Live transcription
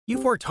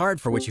You've worked hard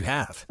for what you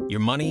have. Your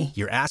money,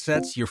 your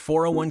assets, your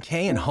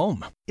 401k, and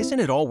home. Isn't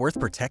it all worth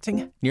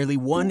protecting? Nearly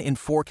 1 in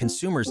 4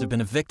 consumers have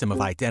been a victim of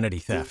identity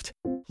theft.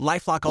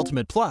 LifeLock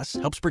Ultimate Plus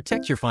helps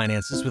protect your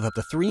finances with up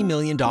to $3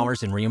 million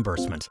in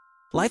reimbursement.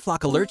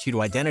 LifeLock alerts you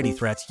to identity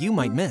threats you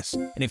might miss.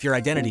 And if your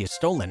identity is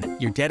stolen,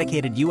 your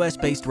dedicated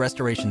U.S.-based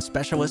restoration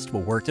specialist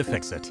will work to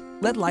fix it.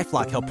 Let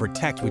LifeLock help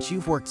protect what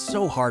you've worked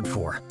so hard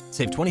for.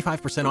 Save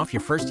 25% off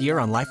your first year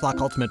on LifeLock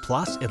Ultimate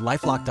Plus at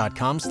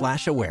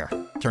LifeLock.com/aware.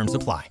 Terms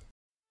apply.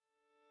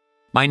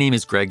 My name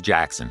is Greg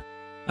Jackson.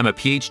 I'm a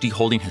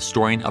PhD-holding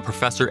historian, a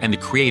professor, and the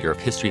creator of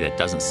History That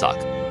Doesn't Suck,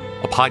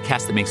 a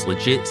podcast that makes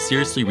legit,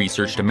 seriously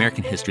researched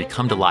American history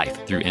come to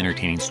life through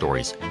entertaining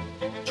stories.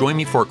 Join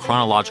me for a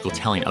chronological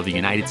telling of the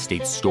United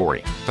States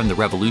story, from the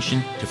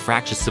Revolution to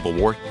fractious Civil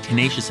War,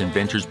 tenacious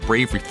inventors,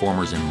 brave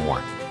reformers, and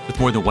more. With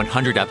more than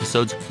 100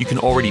 episodes, you can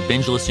already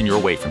binge listen your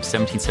way from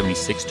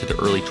 1776 to the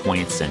early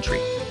 20th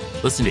century.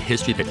 Listen to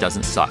History That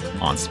Doesn't Suck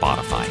on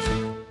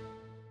Spotify.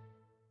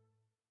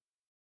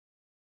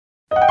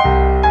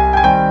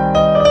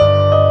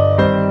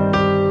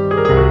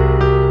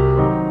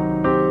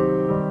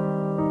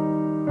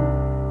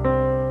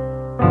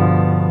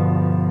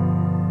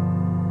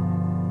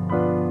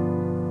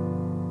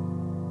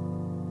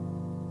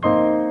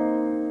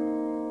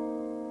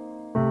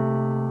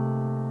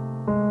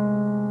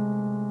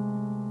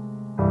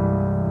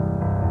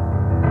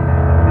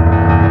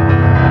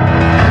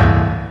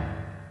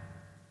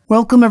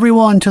 Welcome,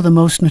 everyone, to the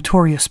Most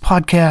Notorious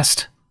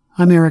podcast.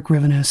 I'm Eric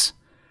Rivenes.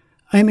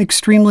 I am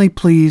extremely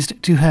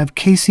pleased to have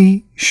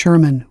Casey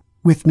Sherman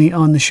with me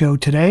on the show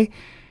today.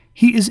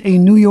 He is a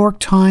New York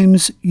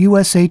Times,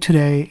 USA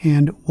Today,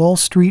 and Wall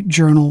Street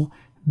Journal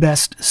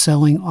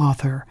best-selling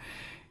author.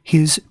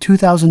 His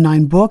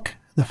 2009 book,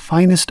 The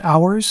Finest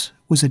Hours,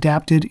 was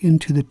adapted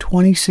into the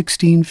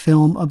 2016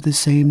 film of the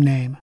same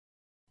name.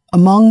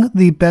 Among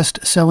the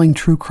best-selling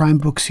true crime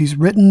books he's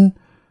written,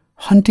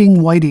 Hunting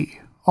Whitey,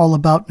 all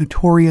about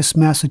notorious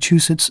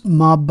Massachusetts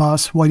mob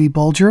boss Whitey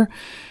Bulger,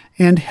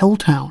 and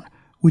Hilltown,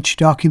 which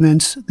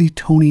documents the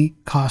Tony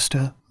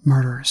Costa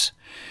murders.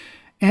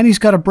 And he's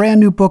got a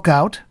brand new book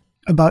out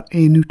about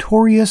a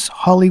notorious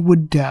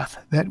Hollywood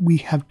death that we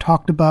have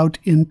talked about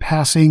in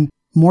passing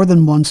more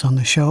than once on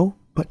the show,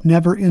 but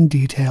never in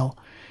detail.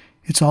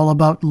 It's all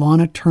about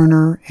Lana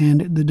Turner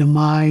and the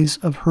demise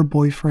of her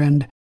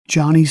boyfriend,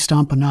 Johnny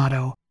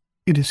Stompanato.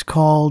 It is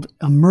called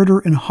A Murder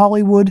in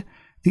Hollywood,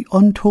 The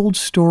Untold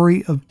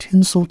Story of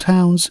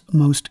Tinseltown's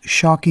Most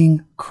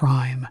Shocking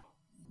Crime.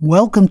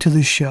 Welcome to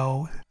the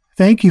show.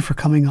 Thank you for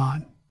coming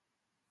on.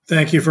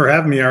 Thank you for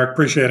having me, Eric.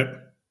 Appreciate it.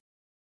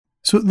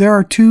 So there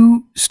are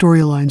two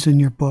storylines in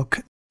your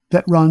book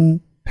that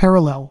run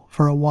parallel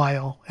for a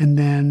while and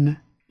then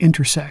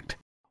intersect.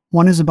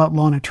 One is about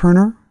Lana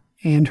Turner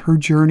and her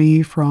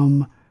journey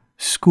from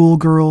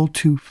schoolgirl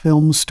to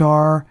film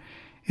star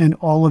and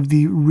all of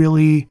the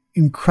really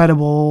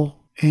incredible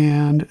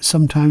and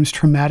sometimes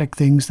traumatic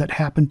things that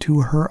happened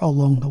to her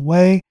along the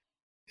way.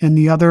 And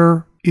the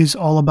other is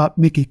all about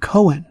Mickey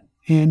Cohen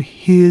and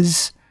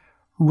his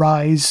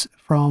rise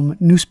from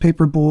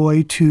newspaper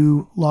boy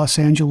to Los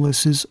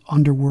Angeles'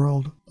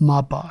 underworld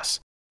mob boss.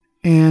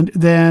 And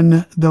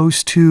then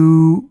those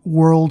two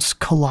worlds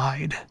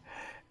collide.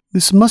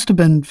 This must have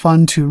been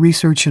fun to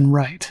research and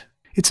write.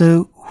 It's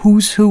a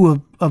who's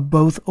who of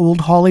both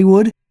old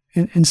Hollywood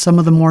and some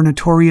of the more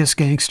notorious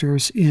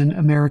gangsters in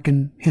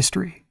American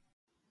history.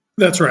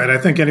 That's right. I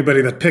think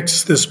anybody that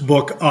picks this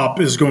book up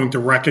is going to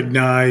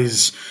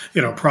recognize,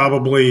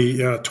 probably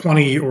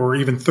 20 or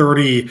even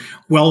 30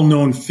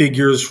 well-known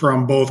figures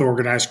from both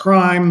organized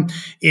crime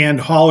and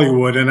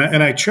Hollywood.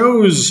 And I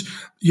chose,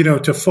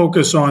 to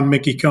focus on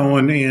Mickey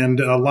Cohen and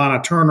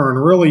Lana Turner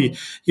and really,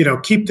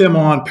 keep them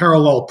on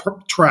parallel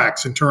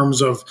tracks in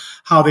terms of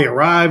how they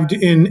arrived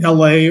in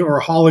LA or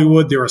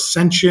Hollywood, their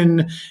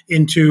ascension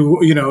into,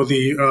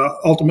 the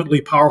ultimately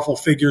powerful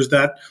figures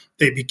that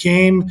they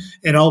became,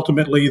 and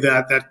ultimately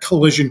that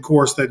collision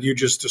course that you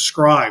just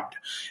described.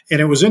 And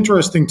it was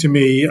interesting to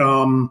me.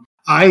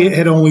 I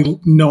had only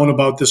known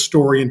about this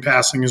story in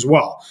passing as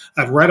well.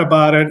 I'd read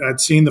about it. I'd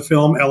seen the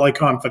film LA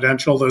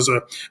Confidential. There's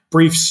a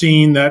brief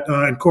scene that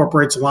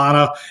incorporates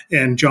Lana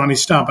and Johnny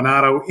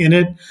Stompanato in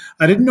it.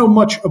 I didn't know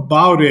much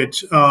about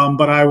it,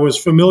 but I was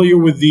familiar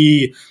with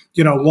the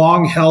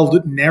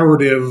long-held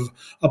narrative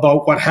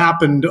about what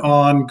happened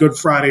on Good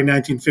Friday,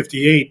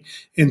 1958,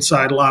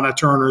 inside Lana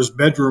Turner's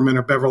bedroom in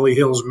a Beverly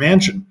Hills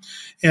mansion.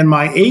 And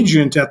my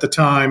agent at the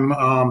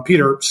time,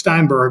 Peter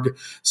Steinberg,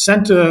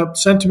 sent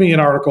to me an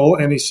article,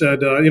 and he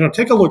said,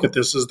 take a look at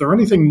this. Is there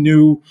anything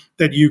new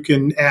that you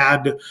can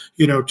add,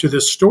 to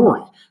this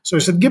story? So I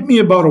said, give me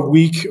about a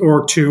week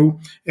or two,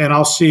 and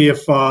I'll see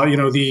if,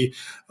 the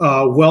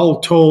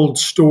well-told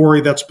story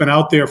that's been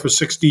out there for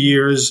 60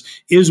 years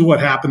is what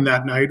happened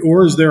that night,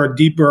 or is there a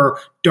deeper,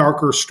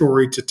 darker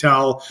story to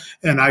tell?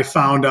 And I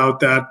found out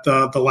that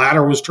the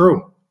latter was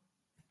true.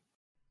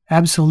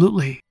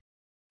 Absolutely.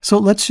 So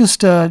let's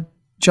just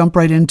jump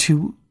right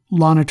into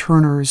Lana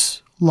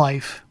Turner's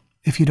life,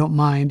 if you don't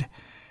mind.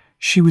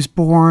 She was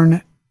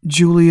born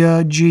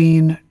Julia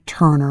Jean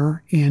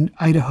Turner in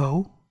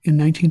Idaho in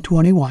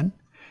 1921.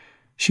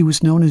 She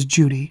was known as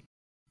Judy.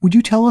 Would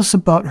you tell us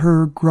about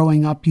her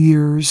growing up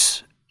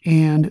years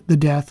and the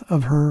death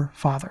of her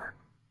father?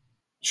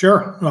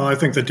 Sure. Well, I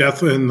think the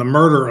death and the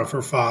murder of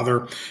her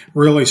father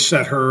really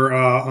set her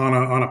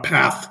on a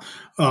path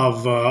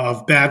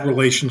of bad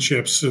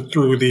relationships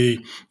through the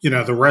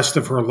rest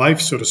of her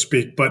life, so to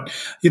speak. But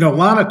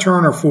Lana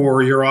Turner,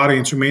 for your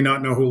audience who may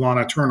not know who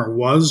Lana Turner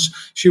was,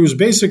 she was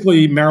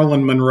basically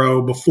Marilyn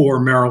Monroe before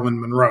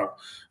Marilyn Monroe.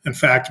 In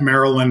fact,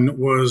 Marilyn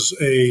was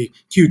a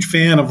huge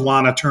fan of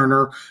Lana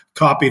Turner,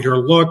 copied her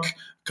look,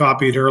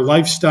 copied her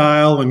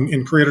lifestyle,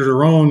 and created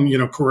her own,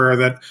 career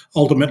that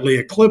ultimately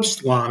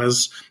eclipsed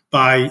Lana's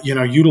by,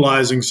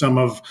 utilizing some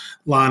of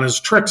Lana's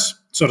tricks,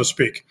 so to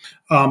speak.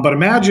 But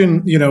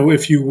imagine,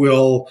 if you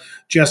will,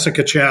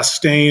 Jessica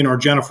Chastain or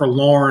Jennifer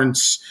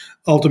Lawrence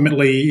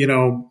ultimately,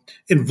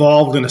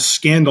 involved in a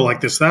scandal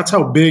like this. That's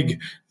how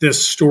big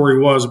this story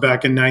was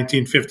back in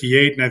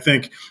 1958. And I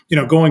think,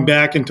 going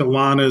back into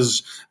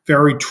Lana's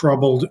very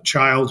troubled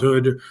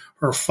childhood,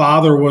 her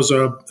father was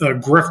a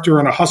grifter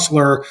and a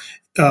hustler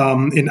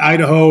in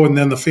Idaho, and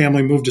then the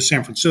family moved to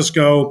San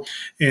Francisco,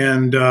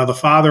 and the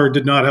father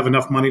did not have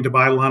enough money to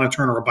buy Lana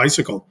Turner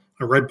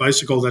a red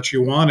bicycle that she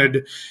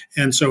wanted,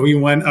 and so he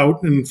went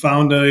out and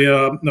found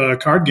a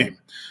card game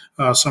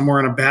somewhere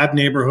in a bad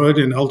neighborhood,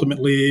 and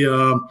ultimately,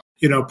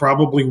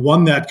 probably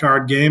won that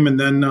card game, and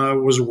then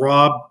was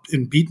robbed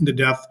and beaten to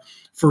death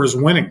for his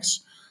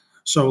winnings.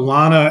 So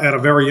Lana, at a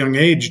very young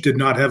age, did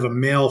not have a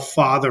male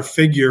father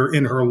figure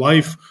in her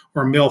life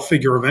or a male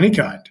figure of any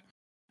kind.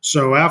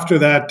 So after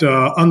that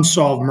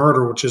unsolved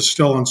murder, which is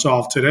still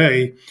unsolved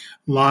today,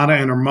 Lana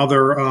and her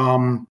mother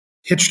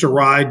hitched a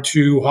ride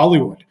to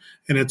Hollywood.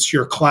 And it's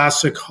your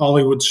classic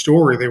Hollywood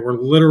story. They were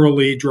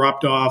literally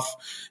dropped off,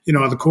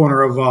 at the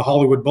corner of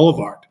Hollywood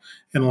Boulevard.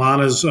 And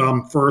Lana's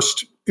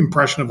first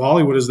impression of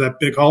Hollywood is that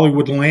big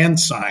Hollywood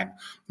Land sign.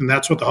 And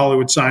that's what the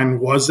Hollywood sign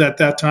was at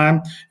that time.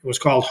 It was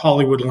called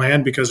Hollywood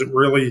Land because it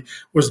really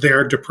was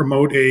there to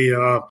promote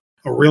a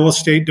real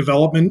estate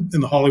development in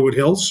the Hollywood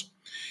Hills.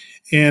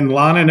 And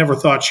Lana never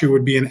thought she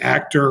would be an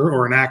actor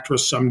or an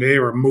actress someday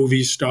or a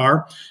movie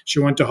star. She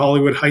went to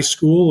Hollywood High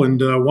School,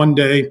 and one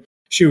day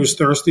she was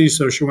thirsty,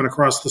 so she went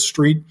across the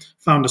street,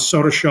 found a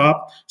soda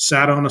shop,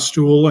 sat on a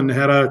stool, and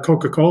had a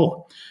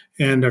Coca-Cola.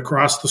 And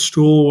across the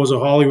stool was a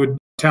Hollywood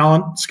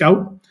talent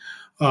scout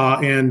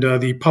and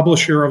the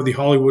publisher of the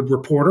Hollywood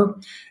Reporter.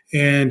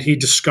 And he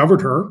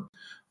discovered her,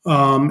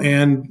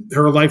 and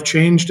her life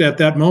changed at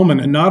that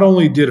moment. And not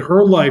only did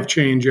her life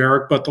change,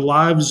 Eric, but the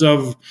lives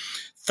of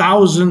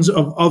thousands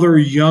of other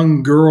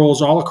young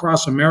girls all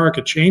across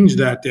America changed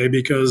that day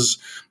because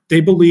they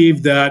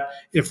believed that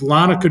if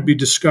Lana could be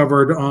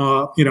discovered,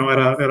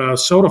 at a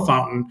soda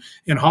fountain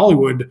in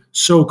Hollywood,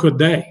 so could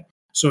they.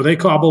 So they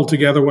cobbled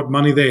together what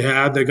money they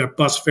had. They got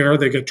bus fare,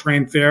 they got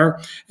train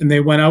fare, and they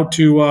went out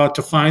to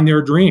find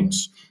their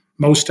dreams.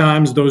 Most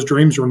times, those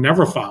dreams were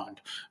never found.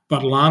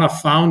 But Lana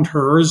found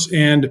hers.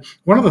 And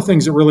one of the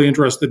things that really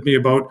interested me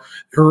about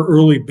her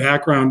early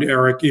background,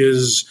 Eric,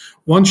 is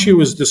once she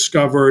was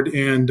discovered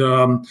and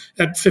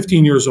at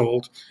 15 years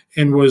old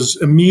and was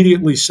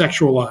immediately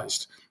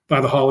sexualized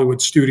by the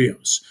Hollywood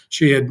studios.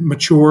 She had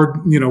matured,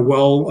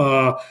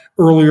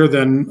 earlier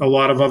than a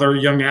lot of other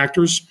young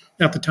actors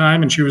at the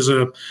time, and she was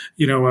a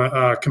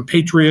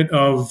compatriot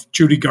of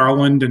Judy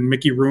Garland and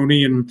Mickey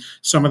Rooney and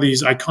some of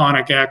these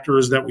iconic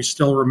actors that we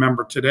still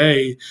remember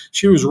today.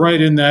 She was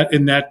right in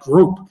that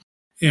group,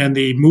 and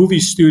the movie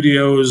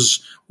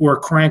studios were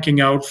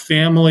cranking out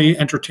family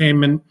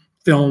entertainment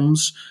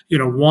films,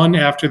 one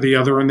after the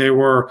other, and they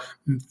were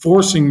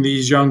forcing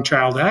these young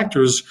child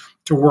actors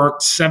to work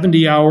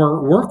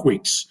 70-hour work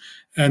weeks.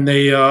 And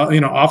they,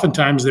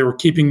 oftentimes they were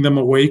keeping them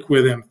awake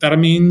with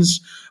amphetamines.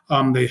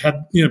 They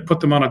had, put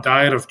them on a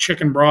diet of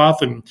chicken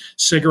broth and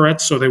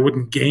cigarettes so they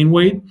wouldn't gain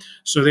weight.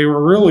 So they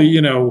were really,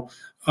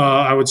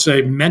 I would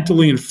say,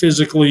 mentally and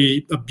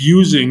physically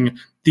abusing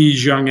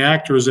these young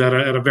actors at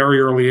a very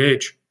early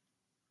age.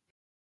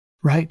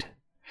 Right.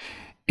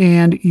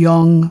 And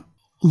young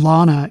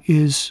Lana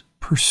is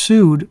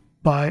pursued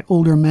by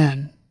older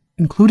men,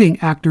 including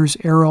actors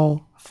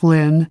Errol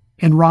Flynn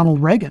and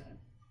Ronald Reagan.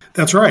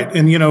 That's right.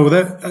 And,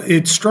 that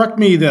it struck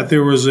me that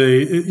there was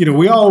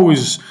we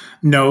always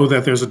know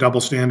that there's a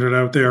double standard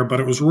out there, but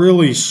it was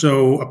really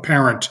so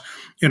apparent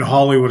in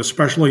Hollywood,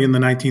 especially in the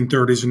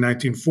 1930s and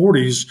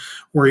 1940s,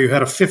 where you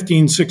had a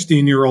 15,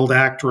 16-year-old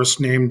actress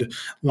named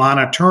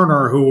Lana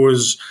Turner who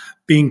was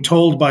being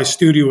told by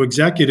studio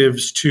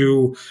executives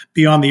to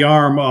be on the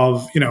arm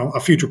of, a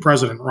future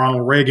president,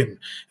 Ronald Reagan,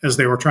 as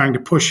they were trying to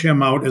push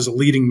him out as a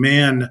leading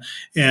man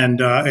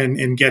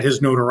and get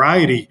his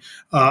notoriety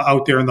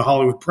out there in the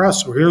Hollywood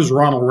press. So here's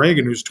Ronald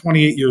Reagan, who's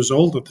 28 years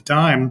old at the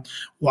time,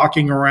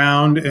 walking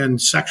around and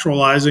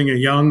sexualizing a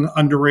young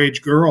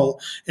underage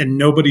girl, and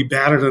nobody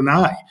batted an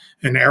eye.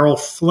 And Errol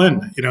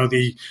Flynn,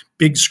 the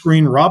big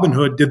screen Robin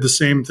Hood, did the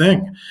same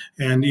thing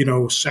and,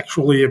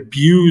 sexually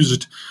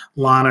abused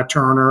Lana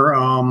Turner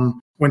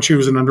when she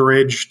was an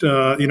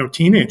underage,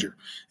 teenager.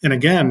 And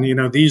again,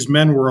 these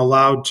men were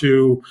allowed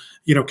to,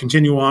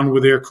 continue on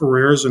with their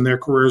careers, and their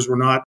careers were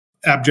not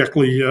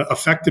abjectly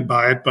affected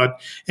by it.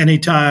 But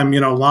anytime,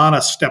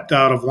 Lana stepped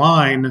out of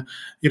line,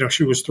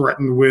 she was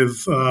threatened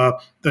with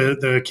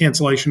the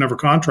cancellation of her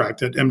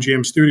contract at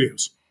MGM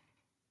Studios.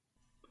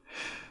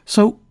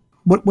 So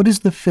what is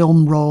the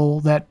film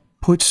role that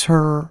puts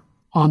her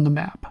on the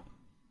map?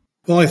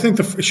 Well, I think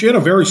she had a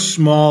very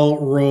small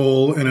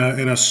role in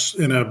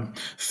a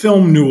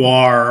film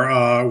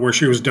noir where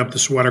she was dubbed the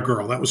Sweater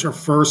Girl. That was her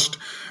first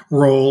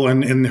role,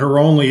 and her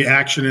only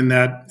action in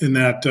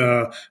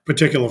that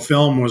particular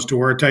film was to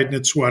wear a tight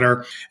knit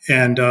sweater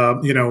and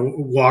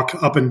walk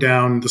up and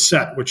down the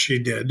set, which she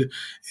did,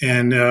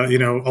 and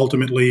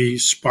ultimately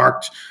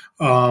sparked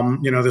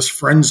this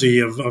frenzy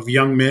of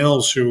young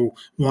males who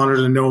wanted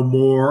to know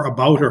more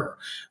about her.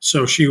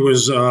 So she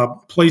was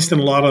placed in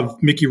a lot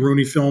of Mickey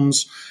Rooney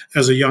films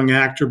as a young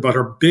actor, but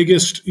her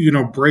biggest,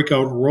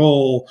 breakout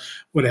role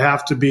would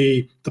have to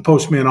be The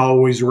Postman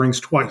Always Rings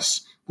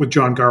Twice with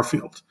John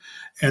Garfield.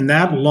 And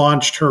that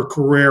launched her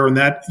career, and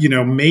that,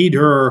 made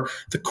her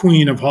the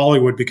queen of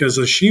Hollywood, because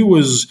as she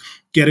was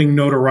getting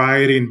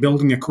notoriety and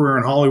building a career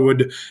in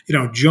Hollywood,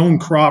 Joan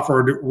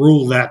Crawford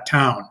ruled that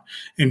town.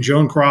 And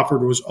Joan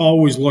Crawford was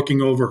always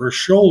looking over her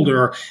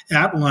shoulder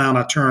at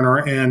Lana Turner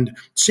and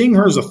seeing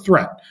her as a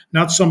threat,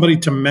 not somebody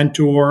to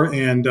mentor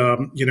and,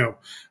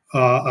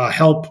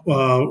 help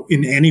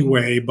in any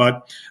way.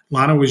 But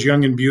Lana was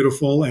young and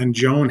beautiful, and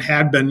Joan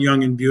had been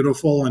young and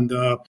beautiful, and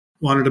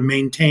wanted to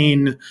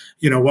maintain,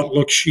 what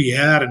look she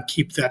had and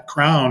keep that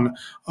crown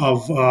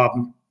of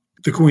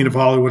the Queen of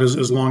Hollywood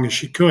as long as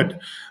she could.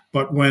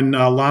 But when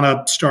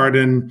Lana starred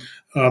in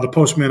The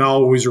Postman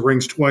Always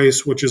Rings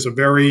Twice, which is a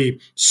very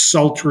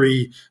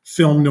sultry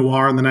film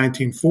noir in the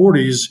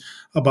 1940s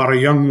about a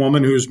young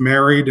woman who's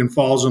married and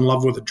falls in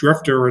love with a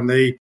drifter, and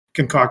they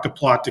concoct a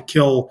plot to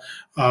kill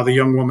the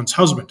young woman's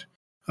husband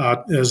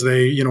as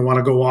they, want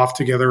to go off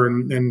together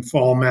and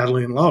fall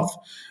madly in love.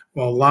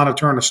 Well, Lana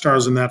Turner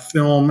stars in that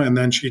film, and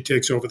then she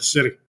takes over the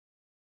city.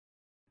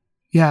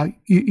 Yeah,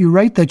 you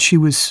write that she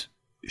was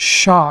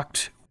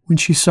shocked when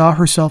she saw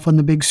herself on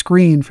the big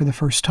screen for the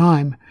first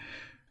time.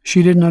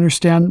 She didn't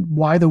understand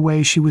why the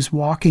way she was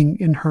walking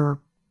in her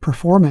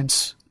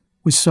performance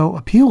was so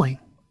appealing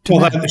to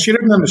men. She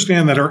didn't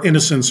understand that her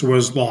innocence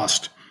was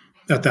lost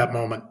at that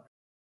moment.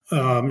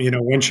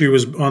 When she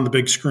was on the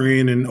big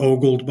screen and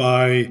ogled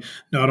by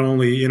not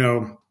only,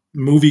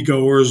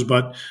 moviegoers,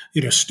 but,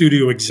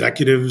 studio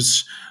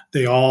executives,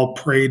 they all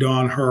preyed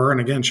on her.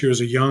 And again, she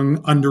was a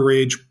young,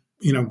 underage,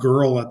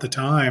 girl at the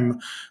time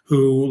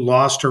who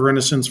lost her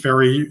innocence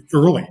very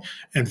early.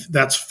 And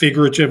that's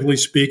figuratively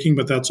speaking,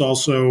 but that's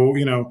also,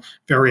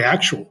 very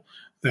actual,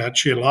 that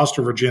she had lost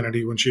her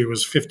virginity when she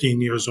was 15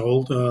 years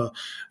old, to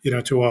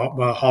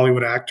a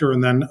Hollywood actor.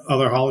 And then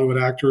other Hollywood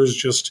actors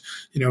just,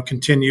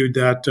 continued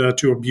that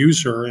to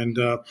abuse her and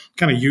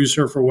kind of use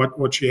her for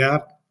what she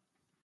had.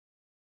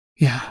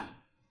 Yeah.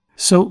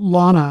 So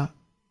Lana,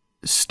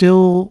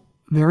 still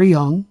very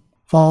young,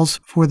 falls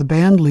for the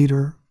band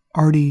leader,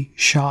 Artie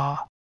Shaw.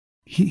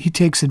 He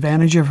takes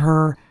advantage of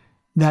her.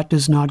 That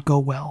does not go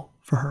well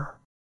for her.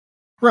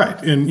 Right.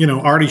 And,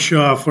 Artie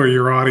Shaw, for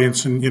your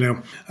audience, and,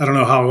 I don't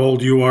know how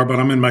old you are, but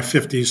I'm in my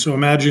 50s. So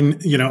imagine,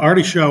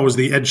 Artie Shaw was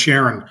the Ed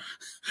Sheeran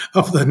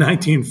of the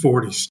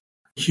 1940s.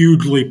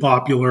 Hugely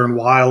popular and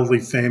wildly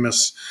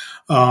famous.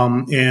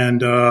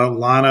 And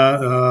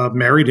Lana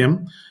married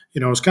him.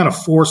 Was kind of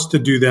forced to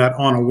do that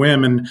on a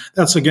whim. And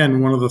that's,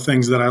 again, one of the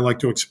things that I like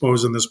to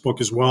expose in this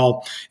book as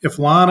well. If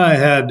Lana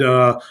had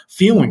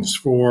feelings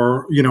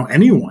for,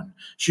 anyone,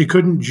 she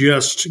couldn't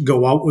just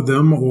go out with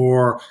them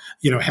or,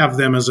 have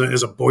them as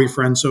a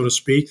boyfriend, so to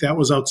speak. That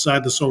was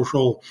outside the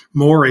social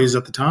mores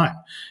at the time.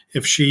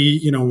 If she,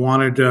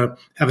 wanted to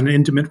have an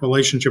intimate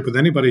relationship with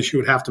anybody, she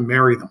would have to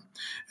marry them.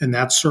 And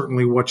that's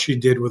certainly what she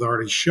did with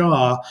Artie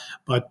Shaw.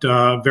 But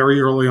very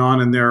early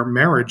on in their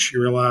marriage, she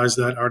realized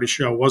that Artie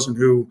Shaw wasn't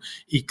who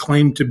he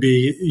claimed to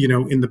be,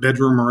 in the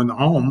bedroom or in the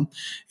home.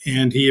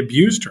 And he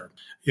abused her,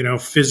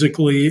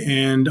 physically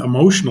and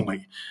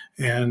emotionally.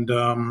 And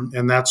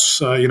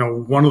that's,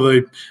 one of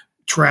the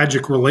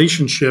tragic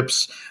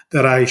relationships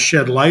that I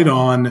shed light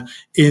on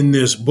in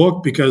this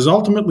book, because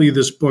ultimately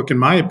this book, in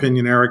my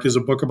opinion, Eric, is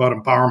a book about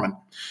empowerment.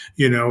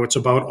 It's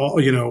about,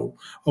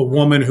 a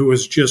woman who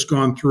has just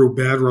gone through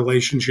bad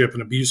relationship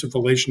and abusive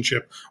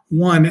relationship,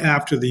 one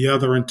after the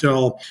other,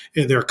 until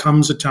there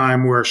comes a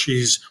time where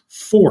she's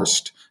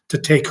forced to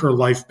take her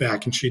life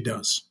back, and she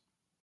does.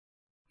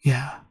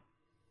 Yeah.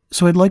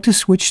 So I'd like to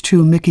switch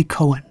to Mickey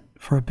Cohen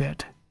for a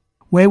bit.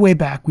 Way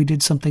back, we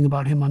did something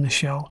about him on the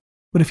show.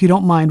 But if you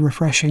don't mind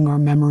refreshing our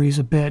memories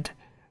a bit,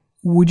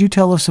 would you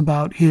tell us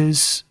about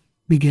his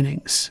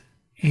beginnings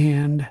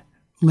and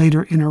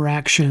later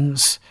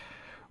interactions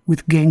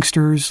with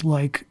gangsters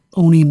like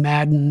Oni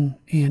Madden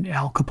and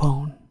Al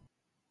Capone?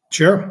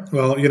 Sure.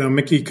 Well,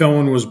 Mickey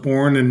Cohen was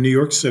born in New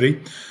York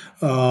City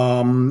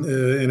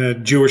in a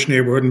Jewish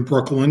neighborhood in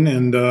Brooklyn,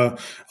 and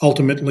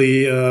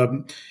ultimately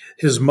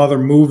his mother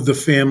moved the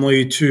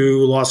family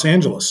to Los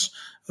Angeles,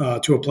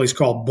 to a place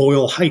called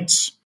Boyle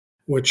Heights,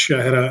 which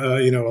had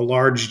a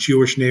large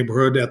Jewish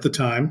neighborhood at the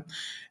time.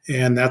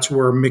 And that's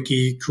where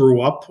Mickey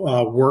grew up,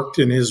 worked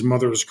in his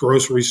mother's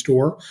grocery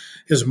store.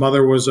 His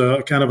mother was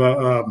a kind of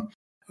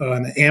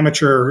an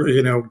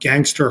amateur,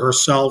 gangster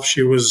herself.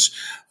 She was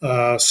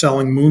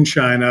selling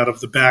moonshine out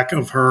of the back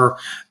of her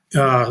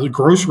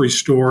grocery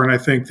store, and I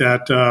think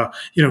that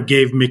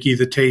gave Mickey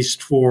the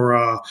taste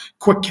for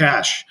quick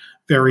cash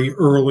very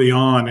early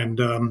on.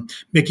 And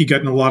Mickey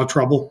got in a lot of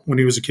trouble when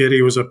he was a kid.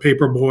 He was a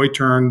paper boy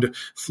turned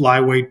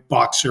flyweight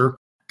boxer.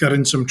 Got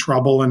in some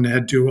trouble and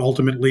had to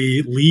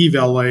ultimately leave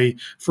LA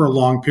for a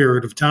long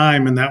period of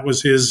time, and that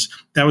was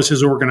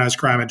his organized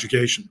crime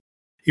education.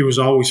 He was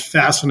always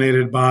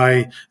fascinated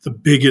by the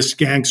biggest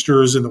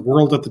gangsters in the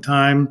world at the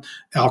time.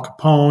 Al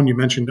Capone, you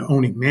mentioned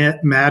Oni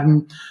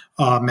Madden,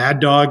 Mad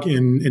Dog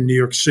in New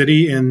York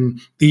City. And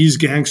these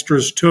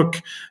gangsters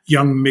took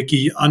young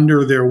Mickey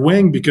under their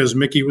wing because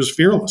Mickey was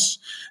fearless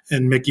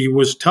and Mickey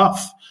was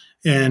tough.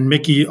 And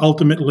Mickey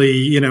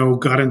ultimately,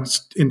 got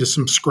into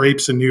some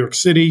scrapes in New York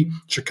City,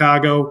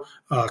 Chicago,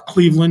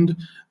 Cleveland,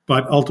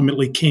 but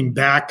ultimately came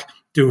back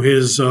to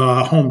his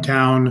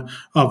hometown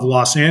of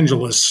Los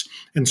Angeles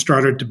and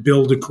started to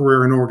build a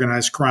career in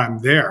organized crime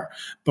there.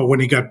 But when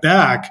he got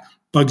back,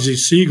 Bugsy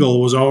Siegel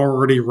was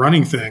already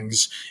running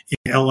things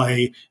in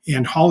LA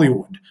and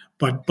Hollywood.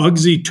 But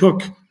Bugsy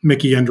took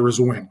Mickey under his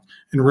wing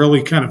and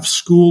really kind of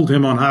schooled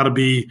him on how to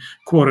be,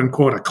 quote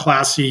unquote, a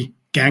classy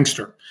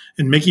gangster.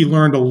 And Mickey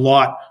learned a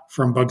lot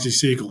from Bugsy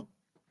Siegel.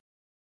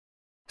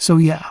 So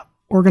yeah,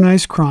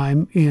 organized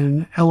crime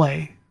in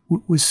LA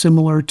was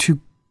similar to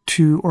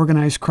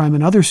organized crime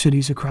in other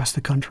cities across the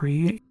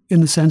country,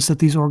 in the sense that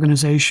these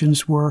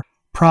organizations were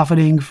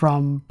profiting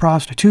from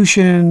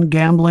prostitution,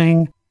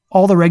 gambling,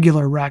 all the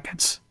regular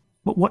rackets.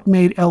 But what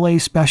made LA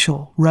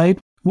special, right?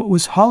 What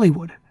was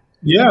Hollywood?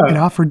 Yeah. It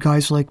offered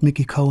guys like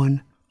Mickey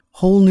Cohen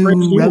whole new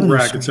revenue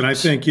rackets. streams. And I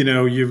think,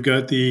 you've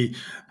got the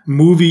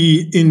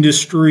movie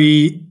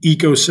industry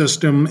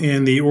ecosystem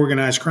and the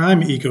organized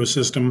crime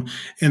ecosystem,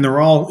 and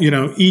they're all,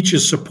 each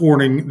is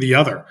supporting the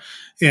other.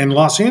 And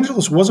Los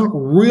Angeles wasn't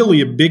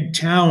really a big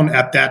town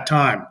at that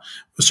time.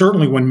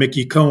 Certainly when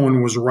Mickey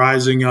Cohen was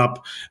rising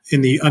up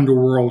in the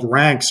underworld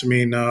ranks. I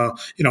mean,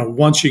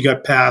 once you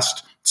got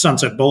past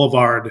Sunset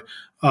Boulevard,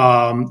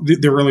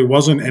 there really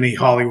wasn't any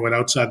Hollywood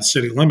outside the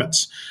city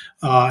limits.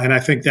 And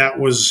I think that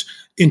was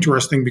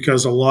interesting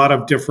because a lot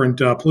of different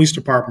police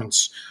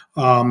departments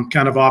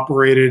kind of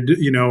operated,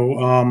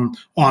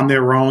 on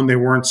their own. They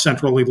weren't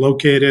centrally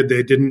located.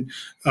 They didn't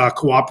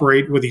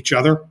cooperate with each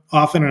other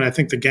often. And I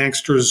think the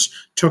gangsters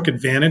took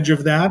advantage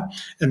of that.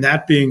 And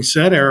that being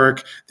said,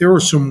 Eric, there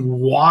were some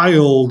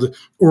wild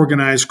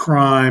organized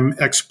crime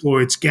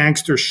exploits,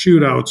 gangster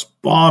shootouts,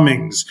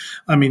 bombings.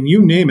 I mean,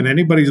 you name it.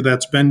 Anybody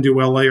that's been to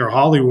LA or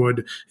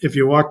Hollywood, if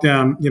you walk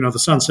down, the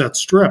Sunset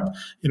Strip,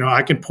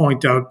 I can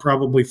point out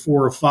probably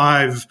 4 or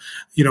 5,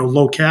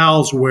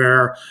 locales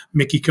where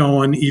Mickey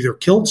Cohen either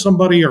killed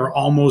somebody or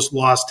almost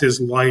lost his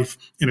life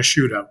in a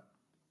shootout.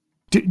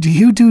 Do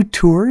you do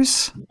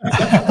tours?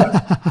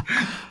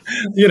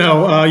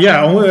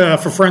 Yeah, only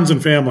for friends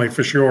and family,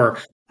 for sure.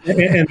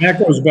 And that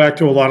goes back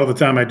to a lot of the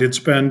time I did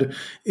spend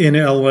in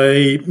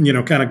LA,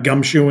 kind of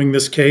gumshoeing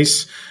this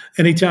case.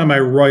 Anytime I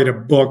write a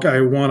book,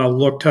 I want to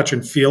look, touch,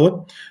 and feel it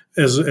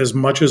as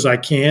much as I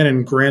can.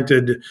 And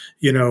granted,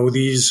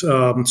 these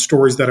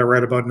stories that I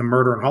read about in the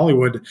murder in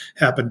Hollywood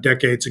happened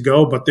decades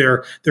ago, but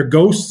their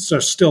ghosts are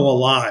still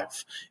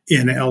alive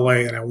in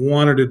LA. And I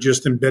wanted to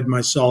just embed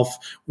myself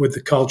with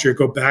the culture,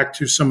 go back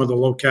to some of the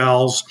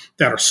locales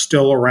that are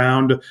still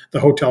around,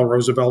 the Hotel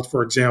Roosevelt,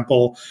 for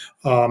example,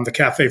 the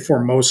Cafe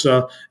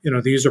Formosa.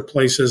 These are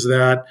places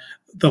that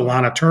the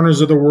Lana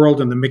Turners of the world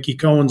and the Mickey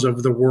Cohens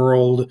of the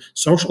world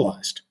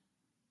socialized.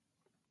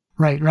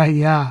 Right,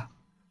 yeah.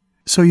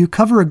 So you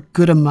cover a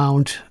good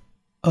amount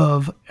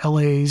of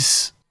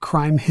LA's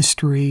crime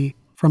history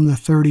from the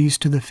 30s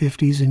to the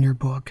 50s in your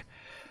book.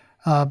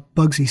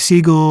 Bugsy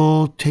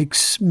Siegel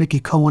takes Mickey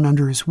Cohen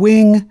under his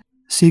wing.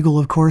 Siegel,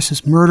 of course,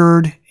 is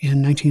murdered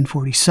in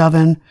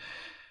 1947.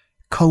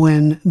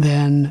 Cohen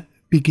then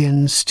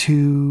begins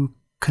to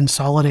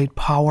consolidate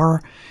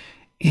power.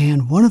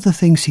 And one of the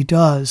things he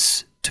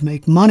does to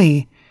make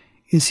money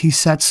is he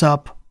sets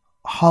up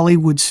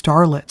Hollywood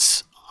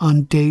starlets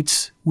on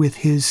dates with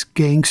his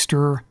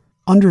gangster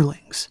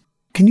underlings.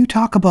 Can you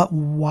talk about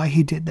why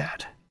he did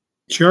that?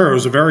 Sure. It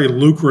was a very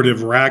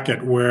lucrative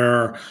racket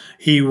where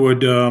he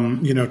would,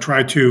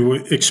 try to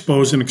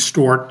expose and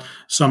extort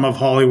some of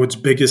Hollywood's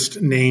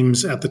biggest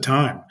names at the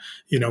time.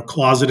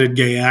 Closeted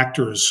gay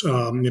actors,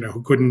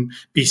 who couldn't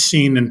be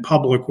seen in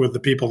public with the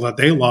people that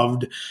they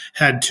loved,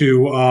 had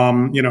to,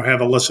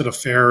 have illicit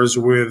affairs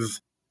with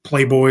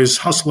playboys,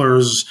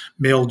 hustlers,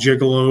 male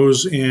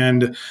gigolos.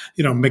 And,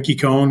 Mickey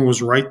Cohen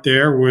was right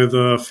there with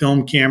a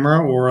film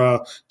camera or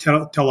a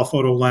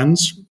telephoto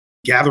lens,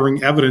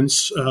 gathering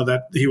evidence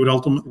that he would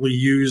ultimately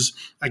use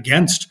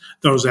against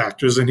those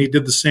actors. And he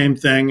did the same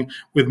thing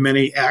with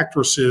many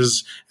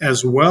actresses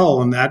as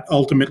well. And that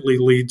ultimately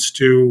leads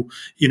to,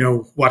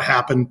 what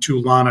happened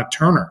to Lana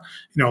Turner.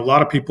 A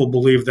lot of people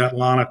believe that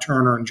Lana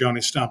Turner and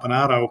Johnny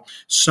Stompanato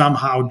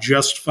somehow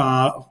just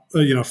fell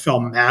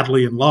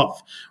madly in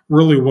love.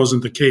 Really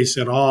wasn't the case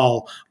at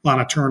all.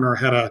 Lana Turner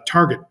had a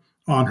target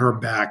on her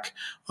back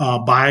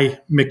by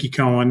Mickey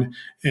Cohen,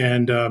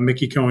 and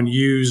Mickey Cohen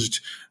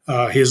used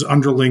his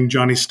underling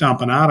Johnny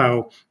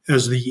Stompanato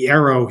as the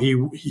arrow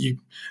he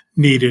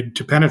needed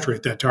to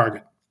penetrate that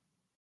target.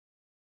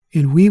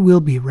 And we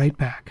will be right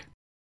back.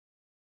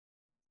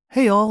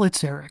 Hey all,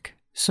 it's Eric.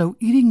 So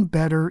eating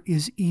better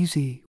is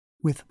easy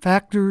with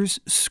Factor's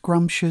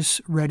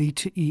scrumptious,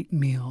 ready-to-eat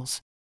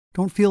meals.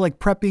 Don't feel like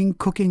prepping,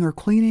 cooking, or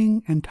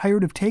cleaning and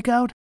tired of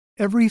takeout?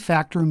 Every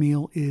Factor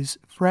meal is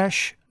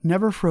fresh,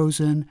 never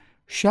frozen,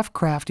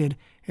 chef-crafted,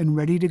 and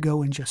ready to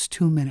go in just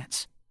 2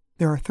 minutes.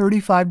 There are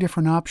 35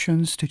 different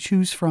options to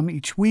choose from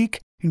each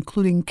week,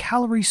 including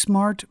Calorie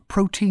Smart,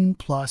 Protein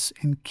Plus,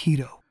 and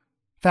Keto.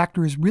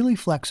 Factor is really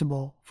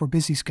flexible for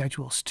busy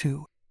schedules,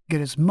 too. Get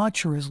as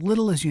much or as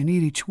little as you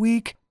need each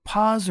week,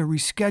 pause or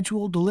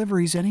reschedule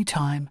deliveries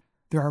anytime.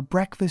 There are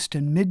breakfast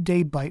and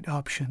midday bite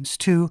options,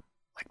 too,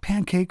 like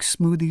pancakes,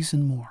 smoothies,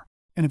 and more.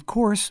 And of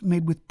course,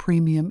 made with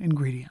premium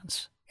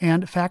ingredients.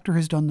 And Factor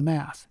has done the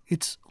math.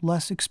 It's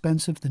less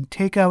expensive than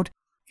takeout,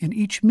 and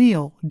each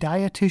meal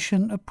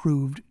dietitian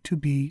approved to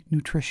be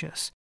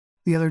nutritious.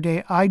 The other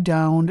day, I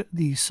downed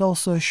the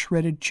salsa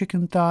shredded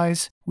chicken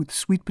thighs with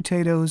sweet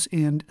potatoes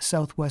and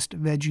Southwest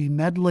veggie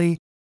medley.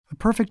 The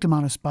perfect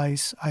amount of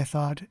spice, I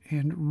thought,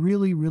 and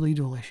really, really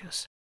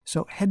delicious.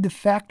 So head to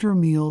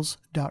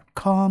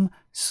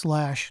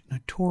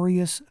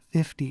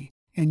factormeals.com/notorious50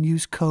 and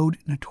use code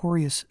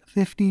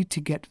notorious50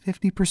 to get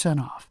 50%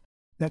 off.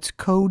 That's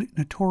code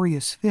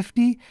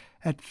notorious50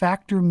 at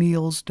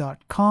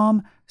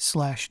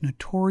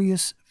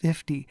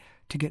factormeals.com/notorious50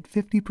 to get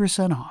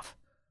 50% off.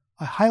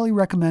 I highly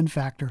recommend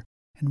Factor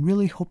and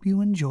really hope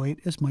you enjoy it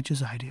as much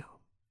as I do.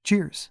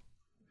 Cheers.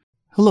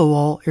 Hello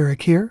all,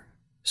 Eric here.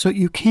 So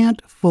you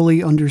can't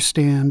fully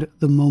understand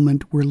the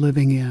moment we're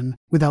living in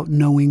without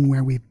knowing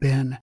where we've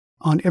been.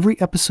 On every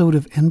episode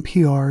of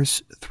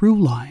NPR's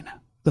Throughline,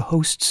 the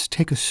hosts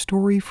take a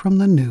story from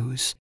the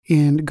news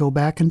and go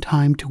back in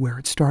time to where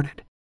it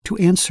started to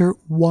answer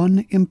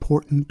one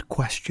important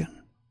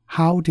question.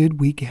 How did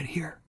we get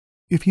here?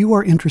 If you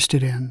are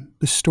interested in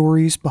the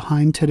stories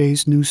behind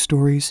today's news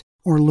stories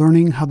or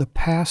learning how the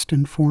past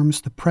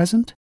informs the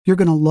present, you're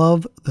going to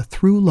love the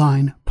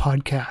Throughline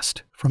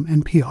podcast from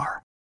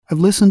NPR. I've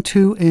listened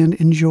to and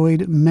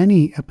enjoyed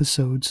many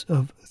episodes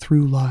of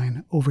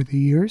Throughline over the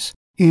years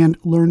and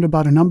learned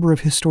about a number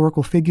of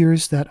historical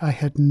figures that I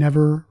had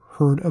never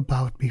heard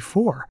about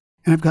before.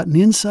 And I've gotten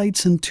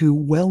insights into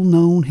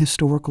well-known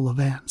historical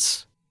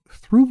events.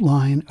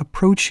 Throughline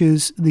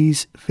approaches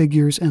these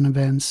figures and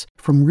events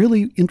from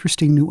really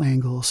interesting new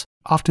angles,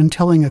 often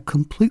telling a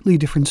completely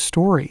different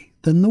story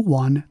than the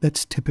one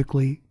that's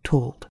typically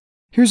told.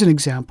 Here's an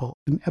example,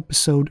 an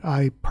episode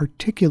I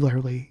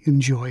particularly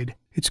enjoyed.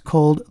 It's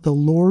called The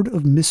Lord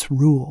of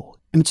Misrule,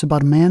 and it's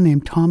about a man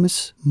named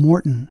Thomas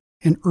Morton,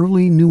 an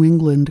early New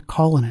England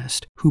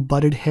colonist who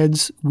butted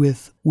heads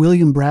with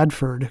William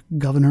Bradford,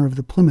 governor of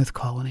the Plymouth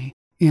colony.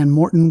 And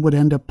Morton would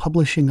end up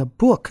publishing a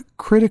book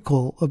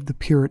critical of the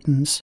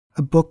Puritans,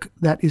 a book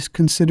that is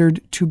considered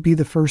to be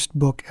the first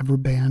book ever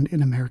banned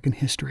in American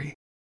history.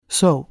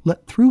 So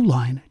let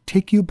Throughline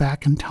take you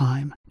back in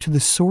time to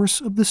the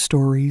source of the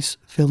stories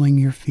filling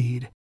your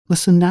feed.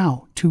 Listen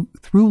now to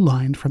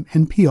Throughline from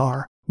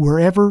NPR,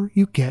 wherever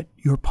you get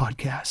your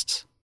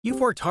podcasts. You've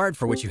worked hard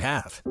for what you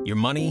have. Your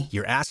money,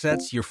 your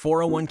assets, your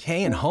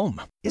 401k, and home.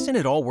 Isn't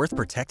it all worth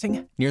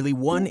protecting? Nearly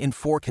 1 in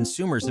 4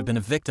 consumers have been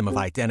a victim of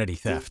identity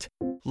theft.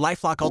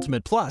 LifeLock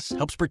Ultimate Plus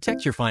helps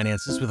protect your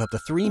finances with up to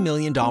 $3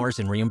 million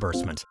in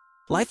reimbursement.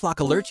 LifeLock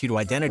alerts you to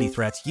identity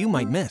threats you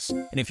might miss.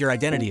 And if your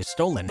identity is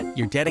stolen,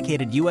 your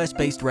dedicated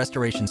U.S.-based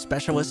restoration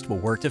specialist will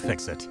work to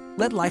fix it.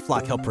 Let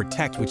LifeLock help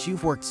protect what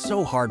you've worked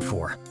so hard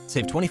for.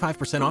 Save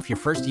 25% off your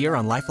first year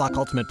on LifeLock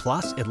Ultimate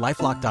Plus at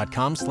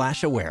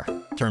LifeLock.com/aware.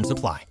 Terms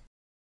apply.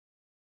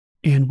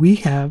 And we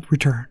have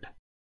returned.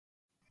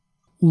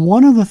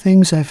 One of the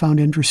things I found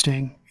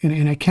interesting,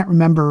 and I can't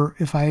remember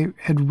if I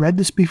had read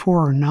this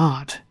before or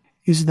not,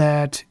 is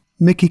that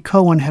Mickey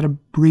Cohen had a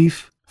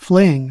brief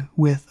fling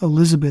with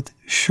Elizabeth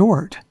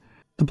Short,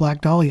 the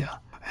Black Dahlia.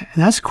 And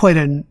that's quite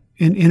an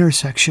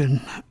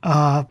intersection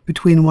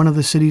between one of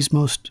the city's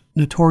most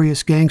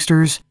notorious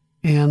gangsters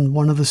and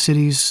one of the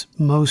city's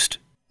most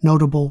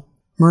notable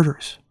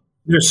murders.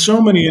 There's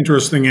so many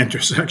interesting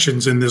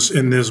intersections in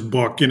this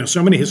book.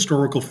 So many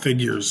historical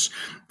figures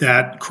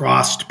that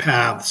crossed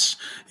paths.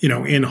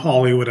 In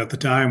Hollywood at the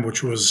time,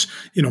 which was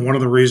one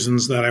of the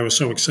reasons that I was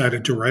so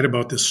excited to write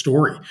about this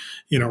story.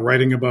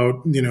 Writing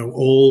about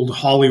old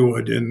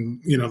Hollywood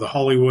and the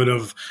Hollywood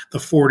of the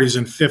 40s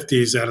and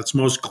 50s at its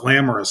most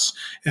glamorous,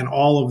 and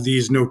all of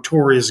these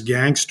notorious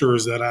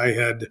gangsters that I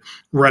had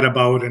read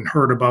about and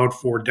heard about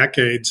for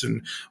decades,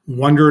 and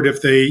wondered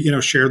if they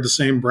shared the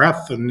same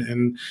breath,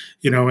 and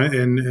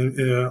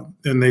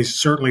they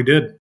certainly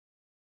did.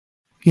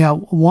 Yeah,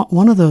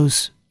 one of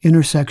those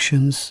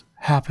intersections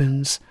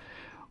happens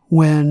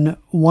when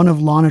one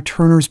of Lana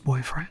Turner's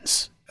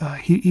boyfriends,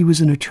 he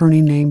was an attorney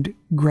named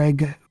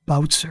Greg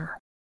Boutzer.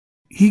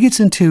 He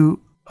gets into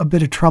a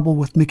bit of trouble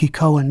with Mickey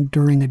Cohen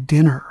during a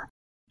dinner.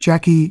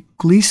 Jackie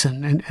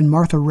Gleason and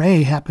Martha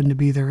Ray happened to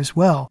be there as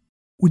well.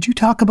 Would you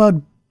talk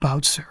about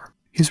Boutzer,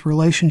 his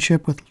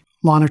relationship with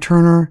Lana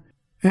Turner,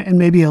 and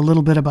maybe a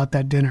little bit about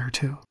that dinner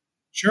too?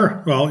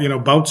 Sure. Well,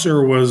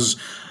 Boutzer was,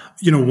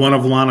 one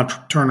of Lana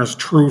Turner's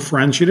true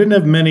friends. She didn't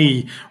have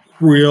many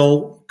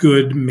real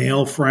good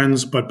male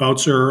friends, but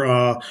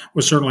Boutzer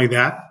was certainly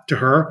that to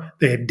her.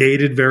 They had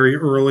dated very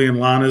early in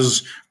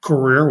Lana's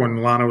career when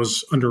Lana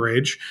was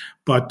underage,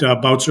 but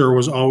Boutzer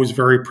was always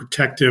very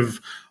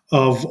protective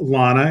of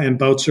Lana, and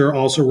Boutzer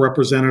also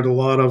represented a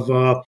lot of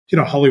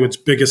Hollywood's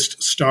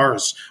biggest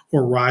stars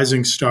or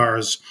rising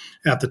stars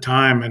at the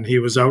time. And he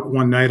was out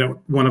one night at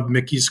one of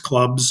Mickey's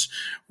clubs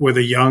with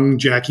a young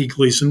Jackie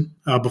Gleason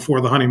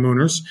before the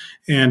Honeymooners,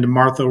 and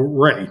Martha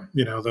Ray,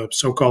 the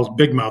so-called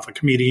Big Mouth, a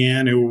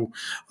comedian who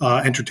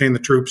entertained the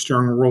troops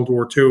during World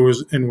War II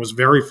and was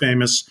very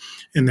famous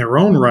in her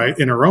own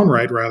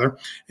right, rather.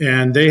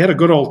 And they had a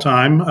good old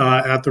time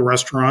at the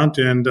restaurant.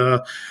 And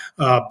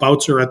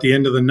Boutzer, at the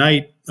end of the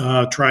night,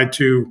 tried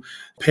to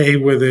pay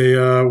with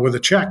a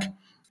check.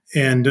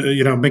 And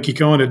Mickey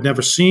Cohen had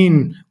never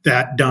seen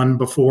that done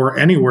before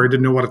anywhere.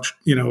 Didn't know what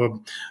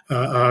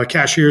a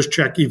cashier's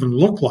check even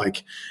looked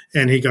like,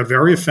 and he got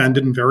very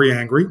offended and very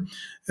angry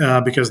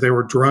because they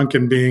were drunk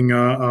and being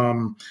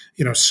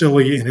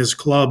silly in his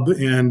club.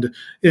 And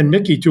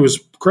Mickey, to his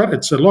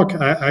credit, said, "Look,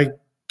 I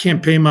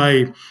can't pay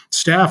my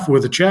staff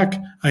with a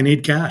check. I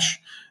need cash."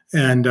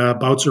 And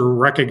Boutzer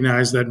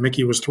recognized that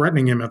Mickey was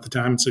threatening him at the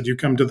time and said, "You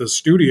come to the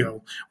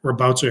studio where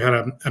Boutzer had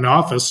an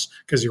office,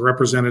 because he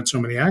represented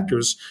so many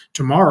actors,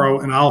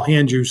 tomorrow, and I'll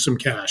hand you some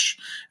cash."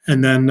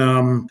 And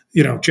then,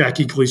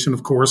 Jackie Gleason,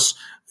 of course,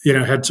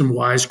 had some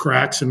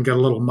wisecracks and got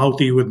a little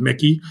mouthy with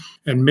Mickey.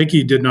 And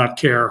Mickey did not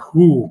care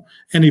who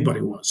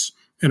anybody was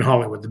in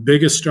Hollywood. The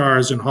biggest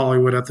stars in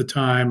Hollywood at the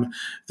time,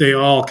 they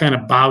all kind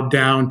of bowed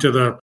down to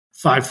the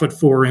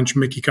 5'4"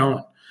 Mickey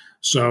Cohen.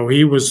 So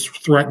he was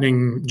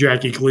threatening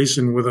Jackie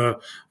Gleason with a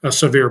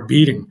severe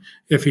beating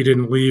if he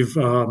didn't leave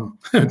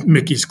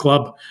Mickey's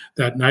club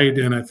that night.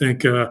 And I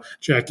think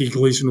Jackie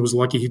Gleason was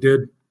lucky he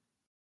did.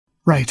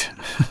 Right,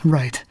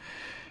 right.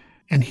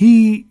 And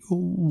he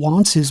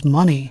wants his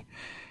money.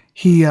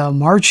 He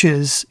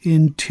marches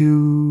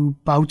into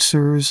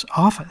Boutzer's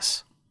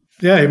office.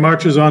 Yeah, he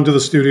marches onto the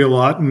studio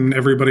lot, and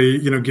everybody,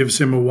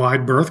 gives him a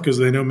wide berth because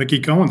they know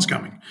Mickey Cohen's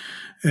coming.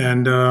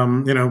 And,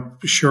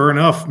 sure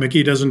enough,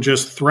 Mickey doesn't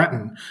just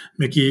threaten.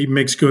 Mickey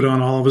makes good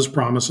on all of his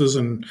promises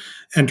and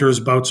enters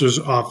Boutzer's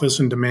office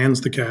and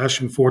demands the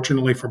cash. And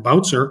fortunately for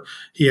Boutzer,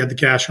 he had the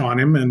cash on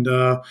him, and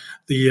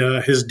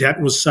his debt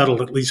was settled,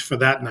 at least for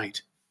that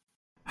night.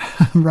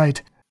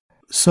 Right.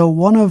 So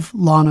one of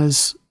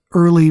Lana's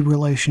early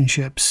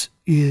relationships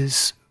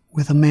is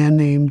with a man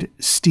named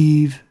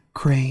Steve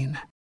Crane.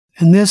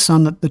 And this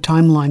on the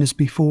timeline is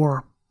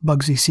before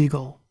Bugsy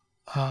Siegel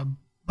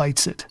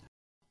bites it.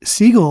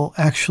 Siegel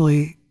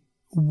actually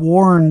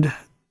warned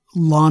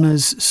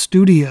Lana's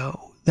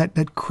studio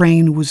that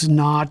Crane was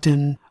not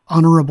an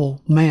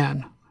honorable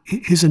man.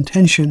 His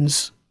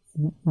intentions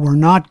were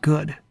not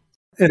good.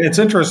 And it's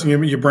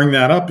interesting you bring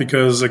that up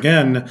because,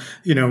 again,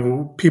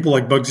 people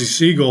like Bugsy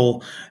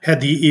Siegel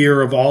had the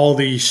ear of all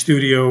the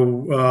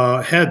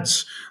studio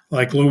heads,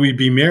 like Louis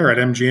B. Mayer at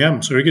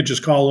MGM. So he could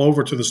just call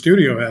over to the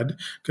studio head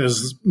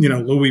because,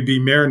 Louis B.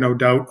 Mayer no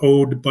doubt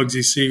owed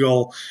Bugsy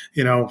Siegel,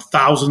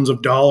 thousands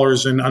of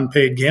dollars in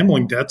unpaid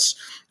gambling debts.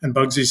 And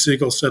Bugsy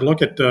Siegel said,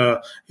 "Look at,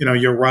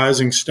 your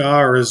rising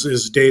star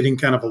is dating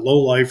kind of a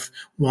lowlife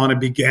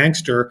wannabe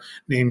gangster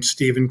named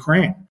Stephen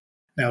Crane."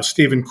 Now,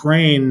 Stephen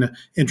Crane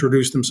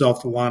introduced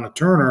himself to Lana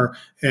Turner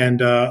and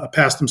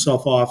passed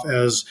himself off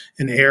as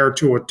an heir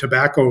to a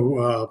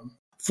tobacco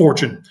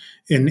fortune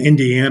in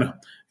Indiana.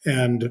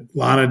 And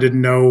Lana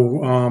didn't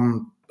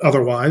know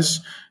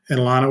otherwise.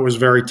 And Lana was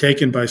very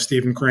taken by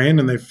Stephen Crane,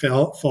 and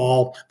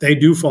they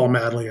do fall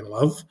madly in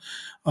love.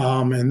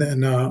 And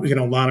then,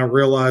 Lana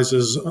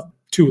realizes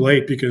too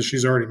late, because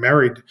she's already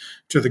married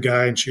to the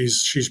guy and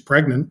she's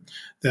pregnant,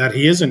 that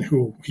he isn't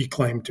who he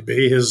claimed to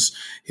be. His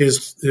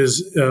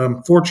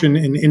fortune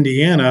in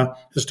Indiana,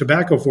 his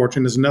tobacco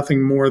fortune, is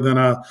nothing more than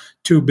a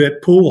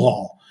 2-bit pool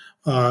hall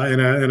in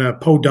a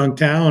podunk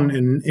town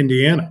in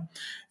Indiana.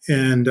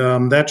 And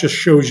that just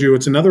shows you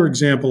it's another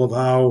example of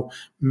how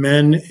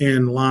men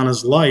in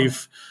Lana's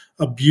life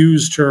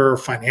abused her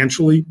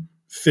financially,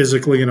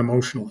 physically, and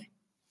emotionally.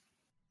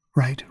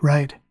 Right,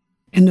 right.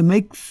 And to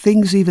make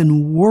things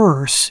even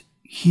worse,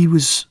 he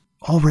was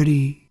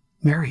already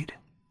married.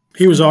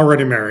 He was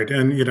already married.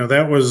 And,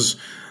 that was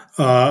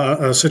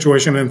a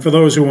situation. And for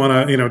those who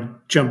want to,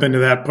 jump into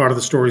that part of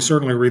the story,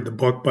 certainly read the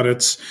book. But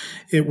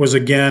it was,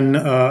 again,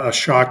 a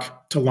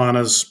shock to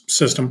Lana's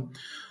system.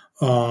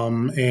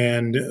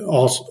 And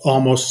also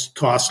almost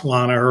cost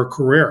Lana her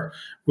career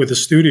with the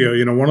studio.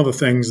 One of the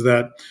things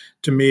that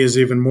to me is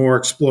even more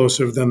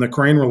explosive than the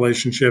Crane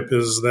relationship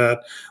is that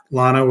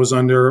Lana was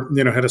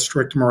had a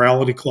strict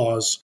morality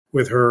clause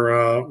with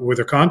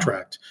her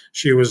contract.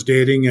 She was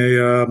dating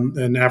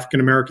an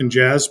African-American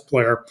jazz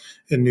player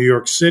in New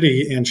York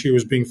City, and she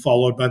was being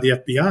followed by the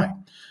FBI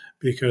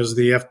because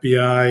the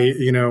FBI,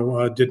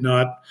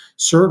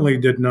 certainly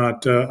did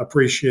not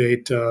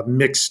appreciate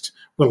mixed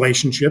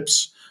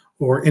relationships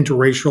or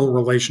interracial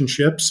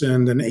relationships.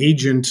 And an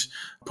agent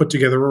put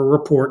together a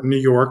report in New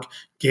York,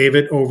 gave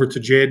it over to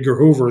J. Edgar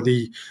Hoover,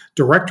 the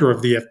director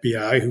of the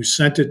FBI, who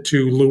sent it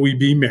to Louis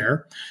B.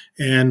 Mayer.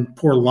 And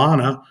poor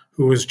Lana,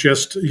 who was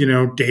just,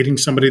 dating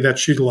somebody that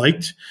she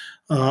liked,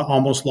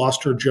 almost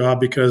lost her job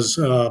because,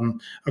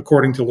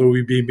 according to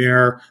Louis B.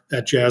 Mayer,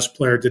 that jazz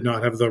player did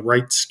not have the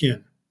right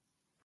skin.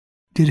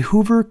 Did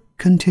Hoover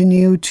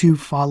continue to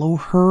follow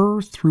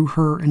her through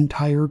her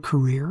entire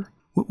career?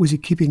 Was he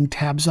keeping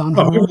tabs on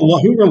her?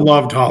 Hoover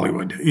loved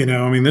Hollywood.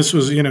 This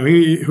was,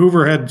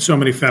 Hoover had so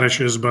many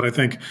fetishes, but I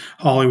think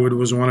Hollywood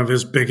was one of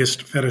his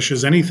biggest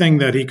fetishes. Anything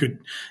that he could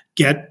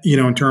get,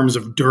 in terms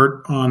of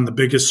dirt on the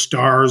biggest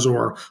stars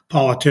or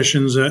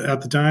politicians at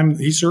the time,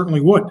 he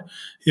certainly would.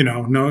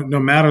 No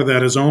matter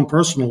that his own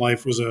personal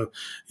life was a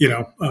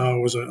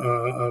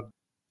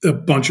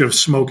bunch of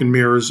smoke and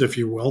mirrors, if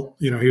you will.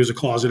 He was a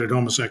closeted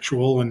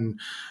homosexual and,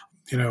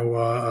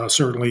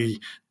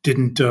 certainly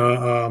didn't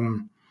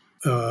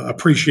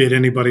appreciate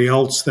anybody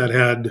else that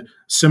had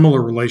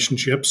similar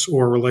relationships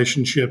or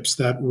relationships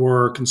that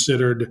were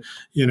considered,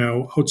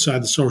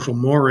 outside the social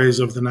mores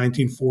of the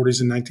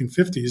 1940s and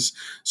 1950s.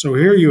 So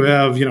here you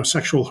have,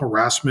 sexual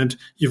harassment.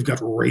 You've got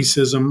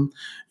racism.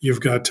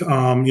 You've got,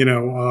 certainly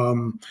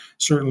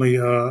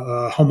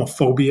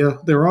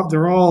homophobia.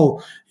 They're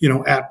all,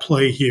 at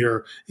play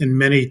here in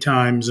many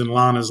times in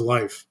Lana's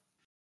life.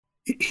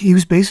 He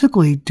was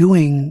basically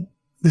doing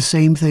the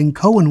same thing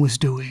Cohen was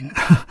doing.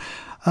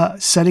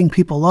 Setting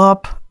people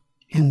up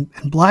and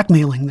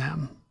blackmailing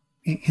them.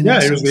 He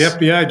was the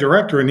FBI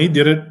director, and he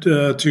did it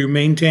to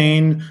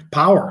maintain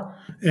power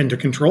and to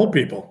control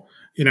people.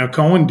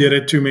 Cohen did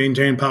it to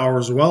maintain power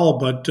as well,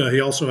 but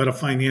he also had a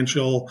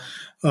financial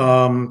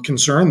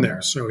concern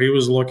there. So he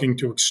was looking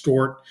to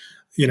extort,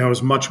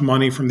 as much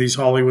money from these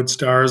Hollywood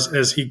stars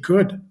as he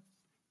could.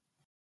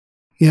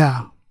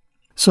 Yeah.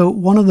 So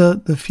one of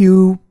the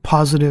few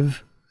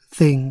positive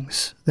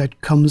things that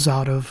comes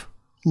out of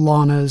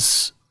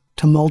Lana's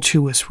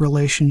tumultuous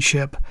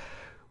relationship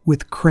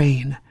with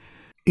Crane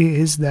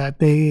is that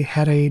they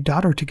had a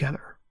daughter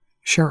together,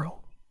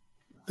 Cheryl.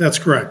 That's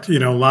correct.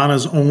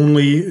 Lana's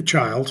only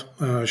child.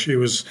 She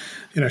was,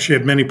 she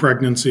had many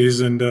pregnancies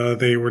and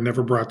they were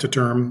never brought to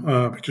term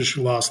because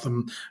she lost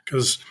them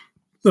because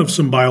of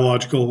some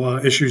biological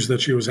issues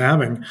that she was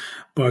having.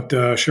 But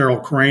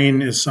Cheryl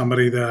Crane is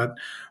somebody that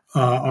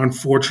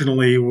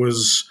unfortunately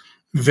was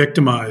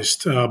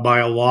victimized by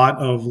a lot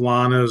of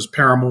Lana's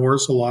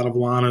paramours, a lot of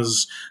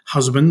Lana's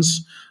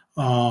husbands.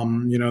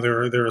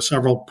 There are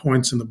several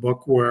points in the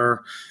book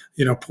where,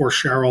 poor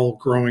Cheryl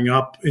growing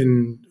up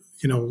in,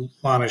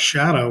 Lana's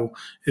shadow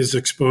is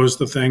exposed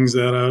to things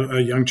that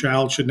a young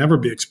child should never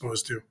be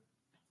exposed to.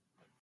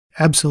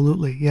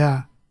 Absolutely,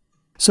 yeah.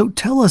 So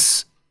tell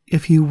us,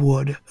 if you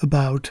would,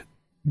 about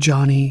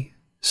Johnny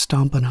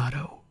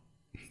Stompanato,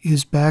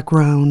 his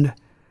background,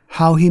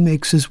 how he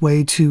makes his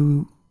way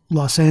to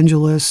Los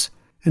Angeles,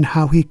 and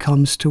how he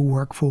comes to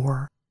work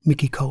for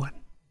Mickey Cohen.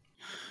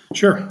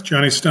 Sure.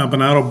 Johnny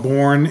Stompanato,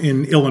 born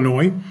in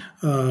Illinois,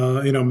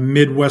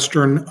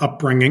 Midwestern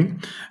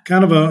upbringing,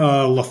 kind of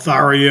a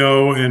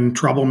Lothario and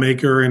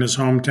troublemaker in his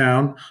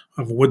hometown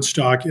of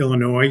Woodstock,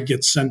 Illinois.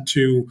 Gets sent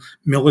to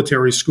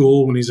military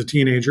school when he's a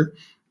teenager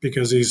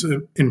because he's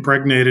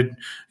impregnated,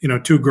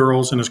 2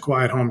 girls in his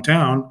quiet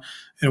hometown.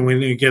 And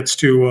when he gets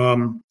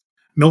to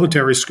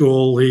military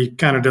school, he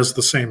kind of does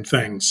the same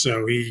thing.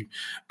 So he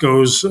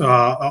goes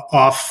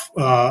off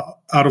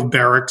out of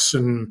barracks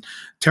and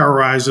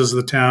terrorizes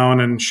the town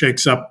and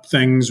shakes up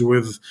things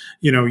with,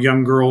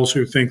 young girls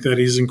who think that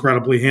he's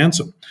incredibly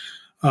handsome.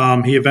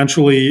 He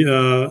eventually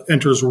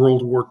enters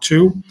World War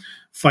II,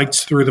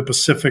 fights through the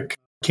Pacific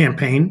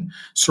campaign,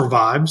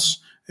 survives,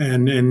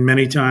 and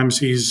many times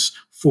he's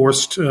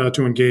forced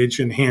to engage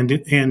in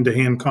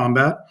hand-to-hand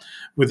combat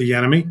with the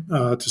enemy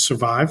to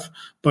survive.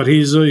 But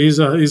he's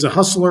a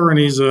hustler and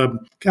he's a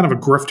kind of a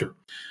grifter.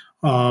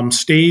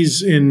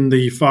 Stays in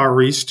the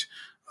Far East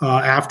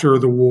after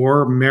the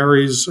war,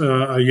 marries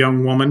a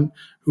young woman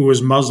who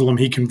is Muslim.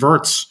 He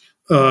converts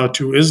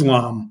to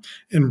Islam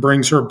and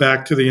brings her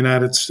back to the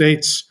United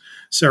States.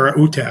 Sarah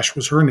Utash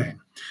was her name.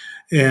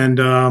 And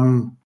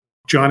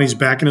Johnny's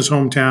back in his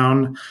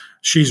hometown.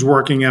 She's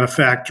working at a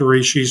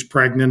factory. She's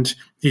pregnant.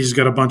 He's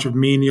got a bunch of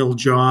menial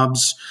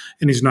jobs,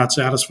 and he's not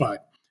satisfied.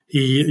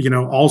 He,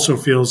 also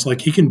feels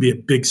like he can be a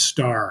big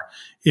star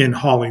in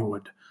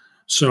Hollywood.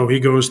 So he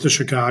goes to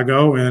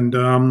Chicago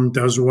and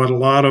does what a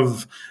lot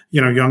of,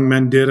 young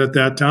men did at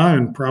that time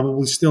and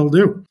probably still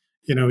do.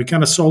 He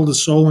kind of sold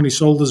his soul and he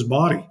sold his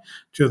body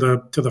to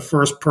the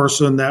first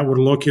person that would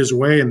look his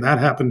way, and that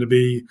happened to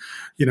be,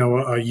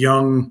 a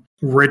young,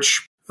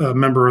 rich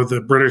member of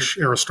the British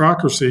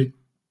aristocracy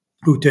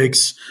who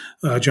takes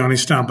Johnny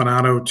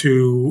Stompanato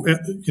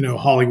to,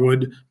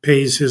 Hollywood,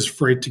 pays his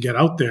freight to get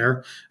out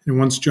there. And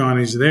once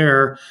Johnny's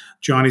there,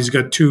 Johnny's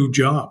got two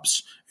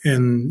jobs.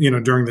 And,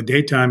 during the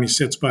daytime, he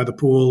sits by the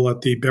pool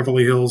at the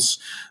Beverly Hills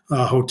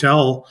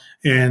Hotel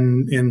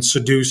and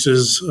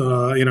seduces,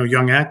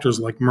 young actors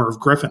like Merv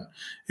Griffin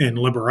and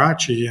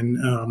Liberace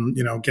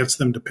and, gets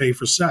them to pay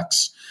for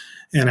sex.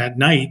 And at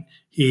night,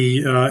 he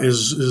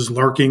is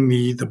lurking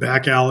the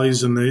back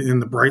alleys and in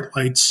the bright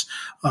lights,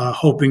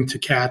 hoping to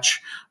catch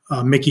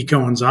Mickey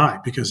Cohen's eye,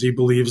 because he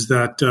believes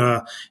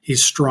that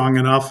he's strong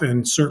enough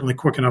and certainly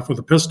quick enough with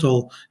a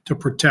pistol to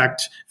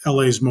protect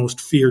LA's most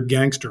feared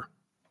gangster.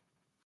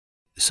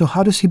 So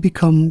how does he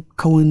become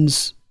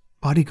Cohen's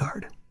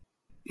bodyguard?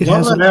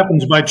 That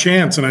happens by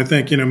chance. And I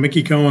think,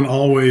 Mickey Cohen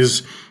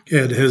always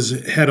had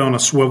his head on a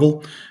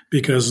swivel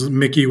because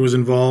Mickey was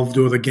involved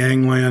with a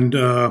gangland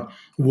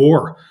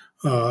war,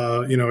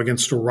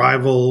 against a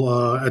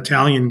rival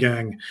Italian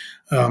gang,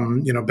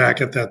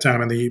 back at that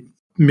time in the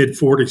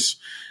mid-40s.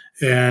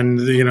 And,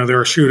 there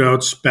are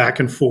shootouts back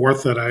and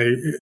forth that I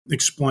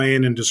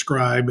explain and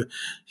describe,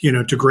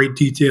 to great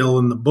detail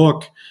in the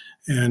book.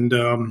 And,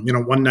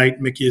 one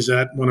night Mickey is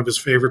at one of his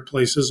favorite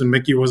places, and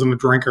Mickey wasn't a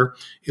drinker.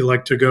 He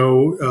liked to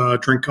go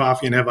drink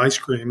coffee and have ice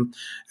cream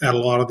at a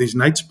lot of these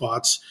night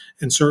spots,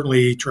 and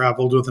certainly he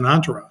traveled with an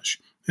entourage.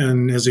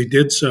 And as he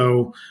did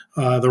so,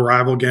 the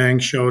rival gang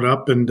showed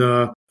up and,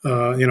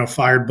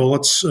 fired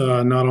bullets,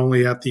 not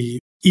only at the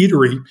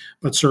eatery,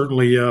 but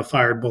certainly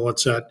fired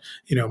bullets at,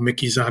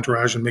 Mickey's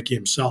entourage and Mickey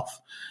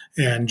himself.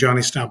 And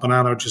Johnny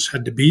Stompanato just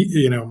happened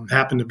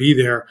to be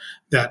there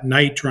that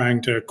night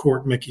trying to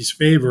court Mickey's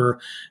favor,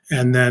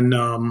 and then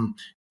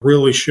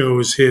really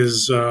shows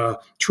his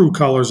true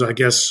colors, I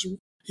guess,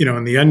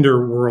 in the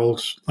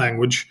underworld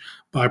language,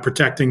 by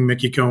protecting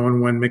Mickey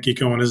Cohen when Mickey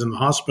Cohen is in the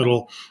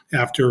hospital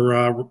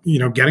after,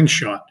 getting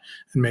shot,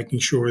 and making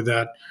sure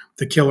that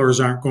the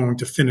killers aren't going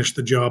to finish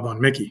the job on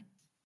Mickey.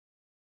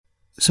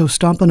 So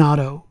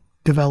Stompanato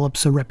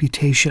develops a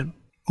reputation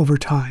over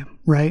time,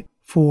 right,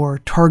 for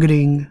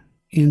targeting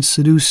and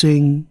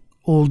seducing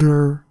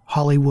older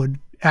Hollywood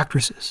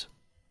actresses.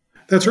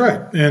 That's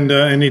right,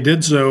 and he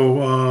did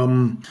so,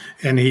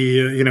 and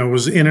he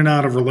was in and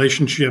out of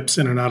relationships,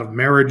 in and out of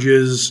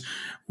marriages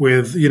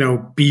with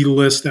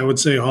B-list, I would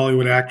say,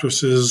 Hollywood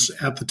actresses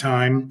at the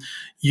time,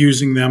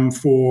 using them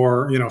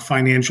for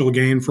financial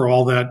gain for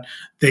all that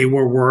they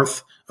were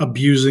worth,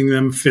 abusing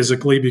them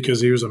physically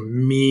because he was a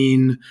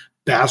mean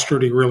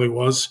bastard. He really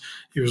was.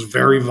 He was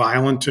very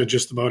violent to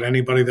just about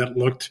anybody that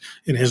looked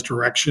in his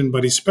direction,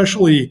 but he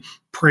especially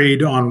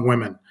preyed on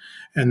women.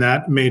 And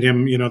that made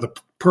him, the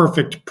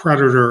perfect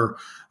predator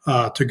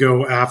to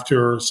go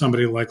after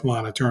somebody like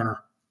Lana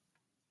Turner.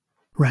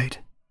 Right.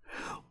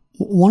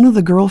 One of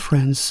the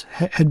girlfriends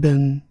had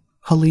been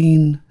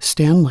Helene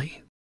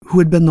Stanley, who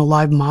had been the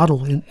live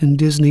model in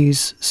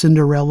Disney's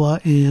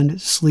Cinderella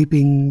and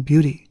Sleeping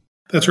Beauty.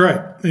 That's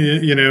right.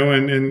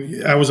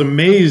 And I was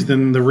amazed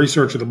in the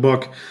research of the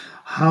book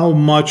how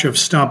much of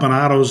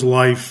Stompanato's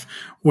life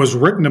was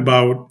written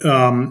about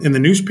in the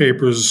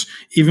newspapers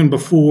even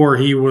before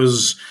he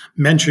was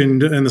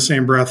mentioned in the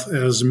same breath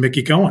as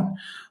Mickey Cohen.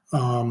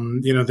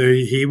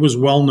 He was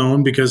well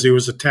known because he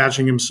was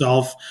attaching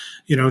himself,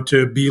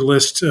 to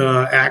B-list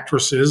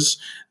actresses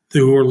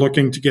who were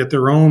looking to get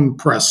their own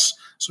press.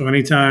 So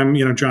anytime,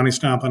 Johnny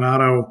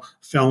Stompanato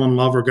fell in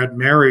love or got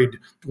married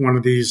to one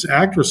of these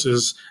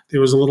actresses, there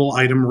was a little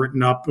item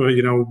written up,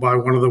 by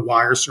one of the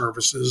wire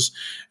services.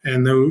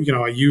 And,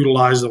 I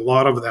utilized a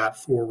lot of that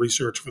for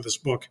research for this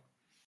book.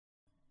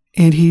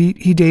 And he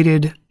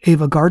dated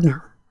Ava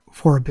Gardner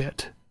for a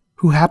bit,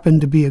 who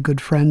happened to be a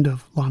good friend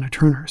of Lana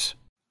Turner's.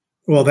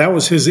 Well, that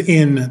was his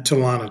in to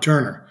Lana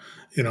Turner.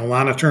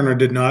 Lana Turner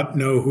did not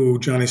know who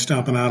Johnny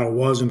Stompanato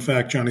was. In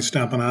fact, Johnny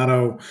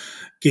Stompanato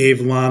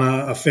gave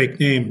Lana a fake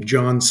name,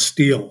 John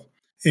Steele.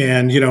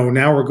 And,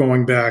 now we're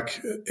going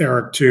back,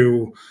 Eric,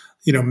 to,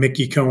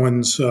 Mickey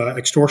Cohen's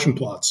extortion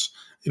plots.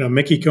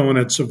 Mickey Cohen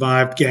had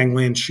survived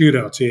gangland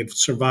shootouts. He had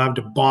survived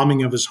a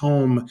bombing of his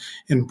home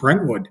in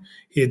Brentwood.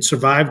 He had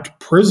survived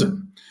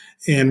prison.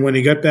 And when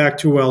he got back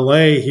to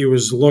LA, he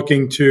was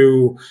looking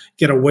to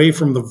get away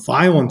from the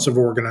violence of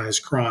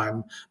organized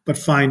crime, but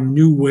find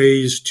new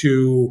ways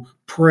to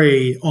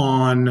prey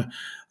on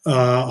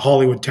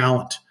Hollywood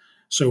talent.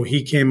 So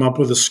he came up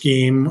with a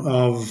scheme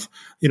of,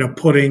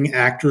 putting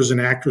actors and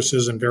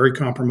actresses in very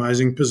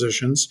compromising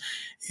positions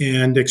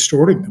and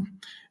extorting them.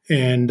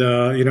 And,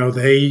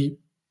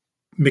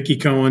 Mickey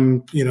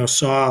Cohen,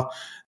 saw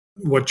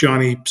what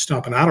Johnny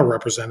Stompanato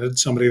represented,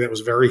 somebody that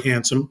was very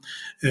handsome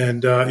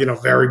and,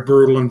 very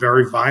brutal and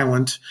very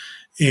violent,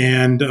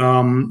 and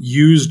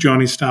used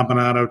Johnny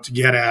Stompanato to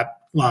get at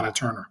Lana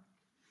Turner.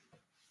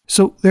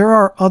 So there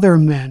are other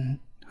men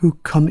who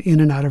come in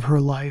and out of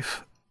her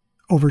life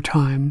over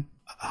time.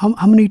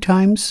 How many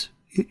times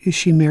is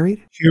she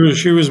married?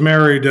 She was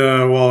married,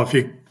 if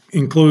you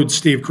include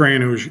Steve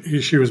Crane, who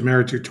she was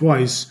married to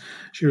twice,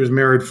 she was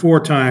married 4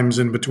 times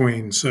in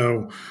between.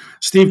 So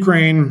Steve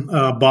Crane,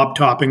 Bob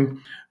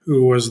Topping,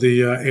 who was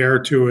the heir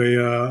to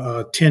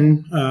a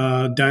tin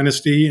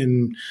dynasty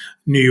in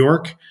New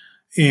York,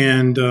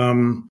 and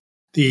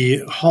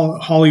the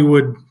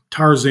Hollywood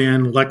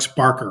Tarzan Lex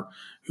Barker,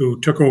 who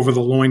took over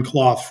the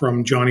loincloth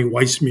from Johnny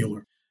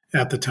Weissmuller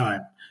at the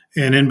time.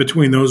 And in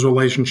between those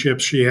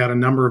relationships, she had a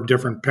number of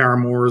different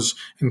paramours,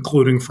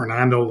 including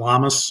Fernando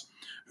Lamas,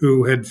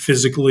 who had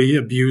physically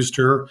abused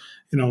her.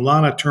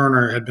 Lana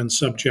Turner had been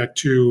subject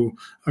to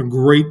a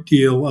great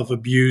deal of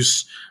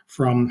abuse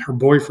from her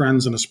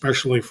boyfriends and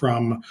especially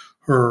from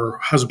her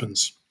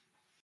husbands.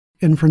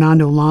 And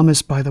Fernando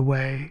Lamas, by the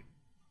way,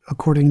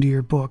 according to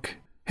your book,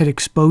 had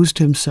exposed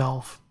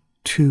himself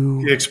to...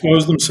 He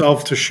exposed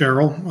himself to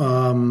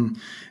Cheryl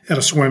at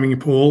a swimming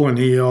pool, and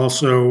he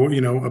also,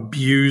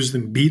 abused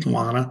and beat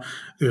Lana.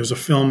 There's a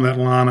film that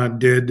Lana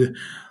did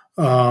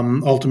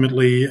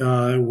ultimately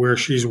where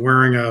she's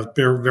wearing a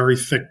very, very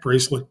thick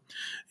bracelet,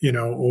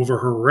 over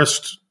her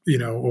wrist,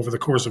 over the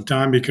course of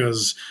time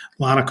because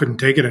Lana couldn't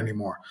take it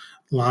anymore.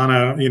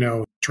 Lana,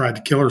 tried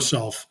to kill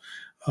herself,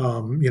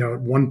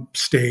 at one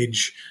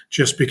stage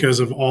just because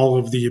of all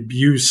of the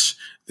abuse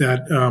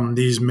that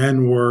these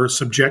men were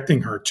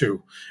subjecting her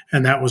to.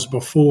 And that was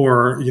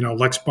before,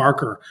 Lex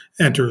Barker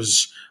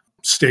enters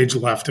stage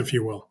left, if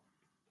you will.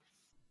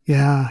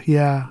 Yeah.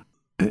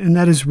 And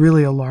that is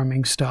really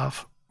alarming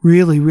stuff.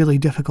 Really, really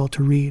difficult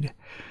to read.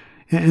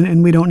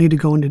 And we don't need to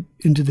go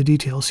into the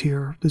details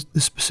here, the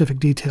specific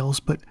details,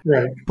 but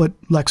right. But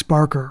Lex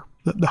Barker,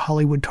 the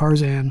Hollywood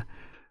Tarzan,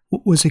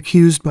 was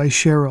accused by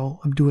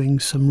Cheryl of doing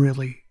some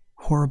really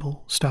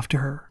horrible stuff to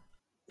her.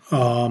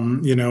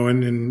 And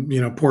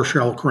poor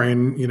Cheryl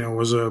Crane,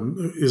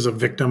 is a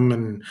victim,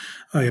 and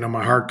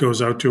my heart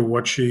goes out to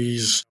what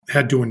she's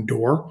had to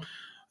endure.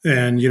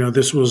 And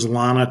this was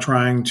Lana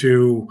trying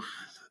to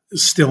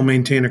still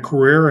maintain a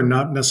career and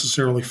not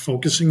necessarily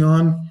focusing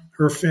on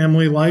her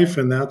family life.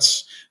 And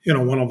that's,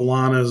 one of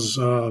Lana's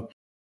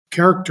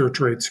character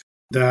traits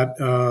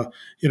that,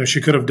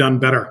 she could have done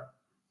better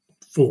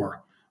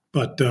for,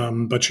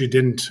 but she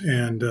didn't.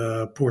 And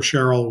poor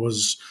Cheryl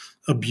was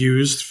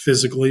abused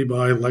physically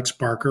by Lex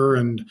Barker.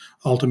 And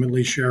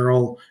ultimately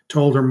Cheryl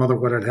told her mother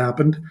what had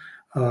happened.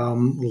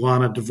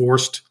 Lana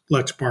divorced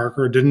Lex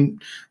Barker,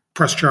 didn't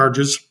press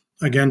charges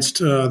against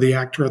the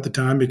actor at the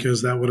time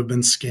because that would have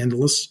been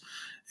scandalous.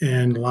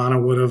 And Lana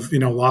would have,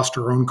 lost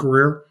her own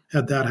career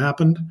had that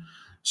happened.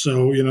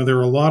 So, there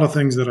are a lot of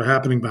things that are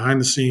happening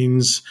behind the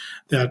scenes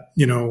that,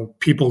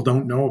 people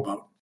don't know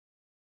about.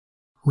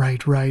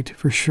 Right,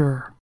 for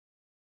sure.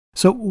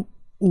 So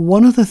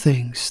one of the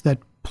things that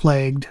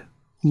plagued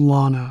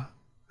Lana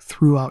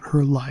throughout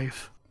her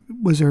life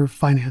was her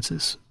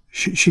finances.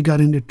 She got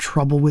into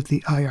trouble with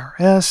the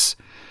IRS.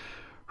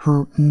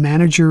 Her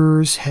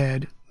managers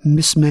had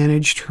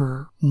mismanaged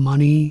her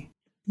money.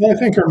 Well, I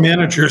think her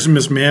managers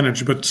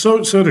mismanaged, but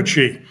so did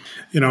she.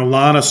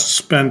 Lana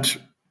spent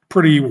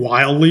pretty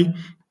wildly.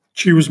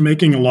 She was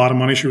making a lot of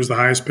money. She was the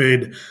highest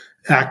paid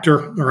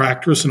actor or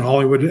actress in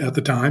Hollywood at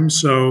the time.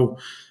 So,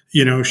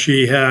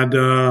 she had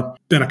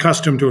been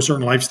accustomed to a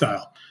certain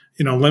lifestyle,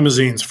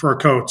 limousines, fur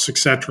coats,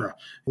 etc.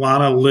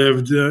 Lana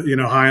lived,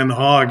 high on the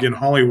hog in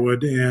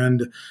Hollywood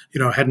and,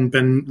 hadn't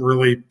been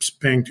really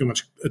paying too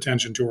much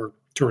attention to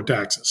her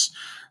taxes.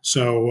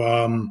 So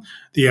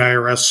the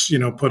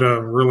IRS, put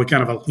a really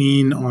kind of a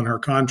lien on her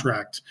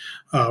contract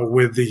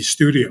with the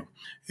studio.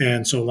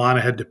 And so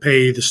Lana had to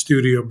pay the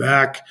studio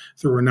back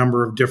through a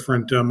number of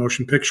different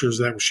motion pictures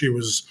that she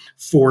was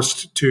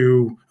forced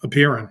to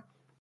appear in.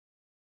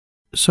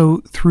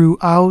 So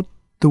throughout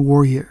the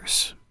war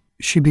years,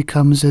 she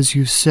becomes, as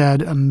you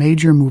said, a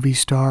major movie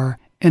star.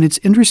 And it's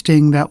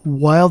interesting that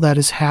while that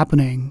is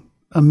happening,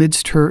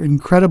 amidst her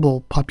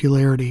incredible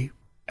popularity,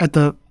 at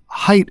the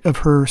height of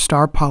her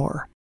star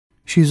power,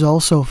 she's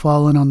also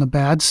fallen on the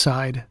bad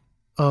side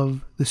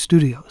of the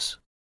studios.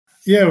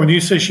 Yeah, when you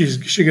say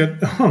she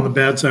got on the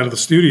bad side of the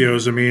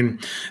studios, I mean,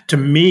 to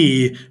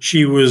me,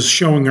 she was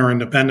showing her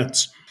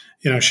independence.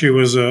 She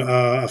was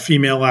a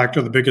female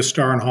actor, the biggest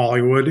star in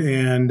Hollywood,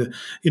 and,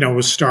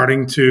 was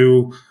starting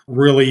to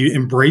really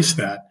embrace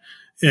that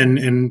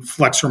and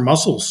flex her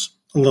muscles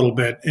a little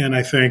bit. And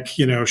I think,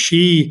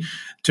 she,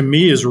 to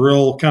me, is a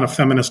real kind of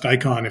feminist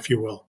icon, if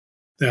you will.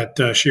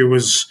 that she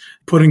was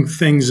putting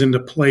things into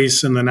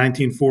place in the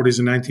 1940s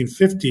and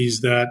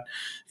 1950s that,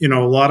 a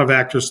lot of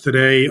actors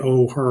today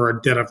owe her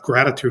a debt of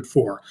gratitude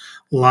for.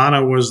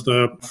 Lana was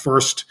the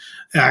first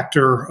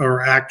actor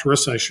or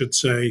actress, I should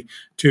say,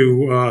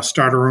 to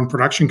start her own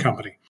production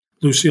company.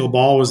 Lucille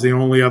Ball was the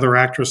only other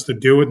actress to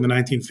do it in the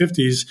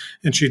 1950s,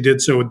 and she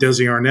did so with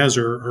Desi Arnaz,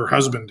 her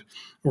husband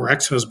or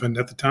ex-husband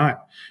at the time.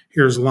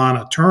 Here's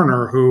Lana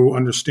Turner, who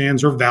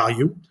understands her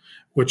value,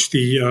 which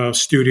the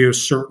studio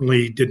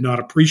certainly did not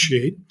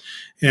appreciate,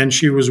 and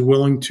she was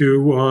willing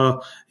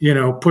to,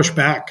 push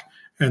back,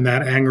 and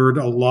that angered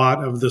a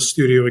lot of the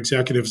studio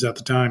executives at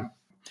the time.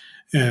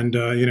 And,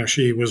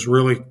 she was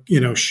really,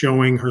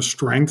 showing her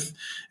strength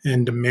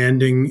and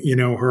demanding,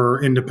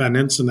 her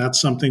independence. And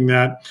that's something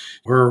that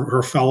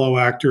her fellow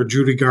actor,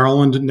 Judy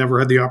Garland, never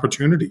had the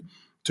opportunity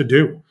to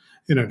do.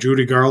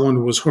 Judy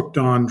Garland was hooked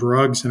on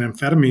drugs and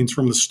amphetamines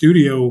from the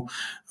studio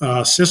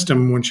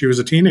system when she was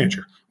a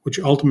teenager, which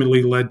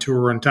ultimately led to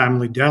her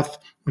untimely death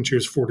when she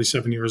was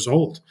 47 years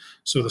old.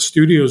 So the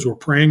studios were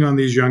preying on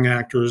these young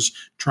actors,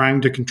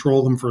 trying to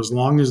control them for as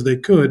long as they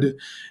could.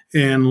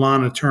 And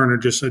Lana Turner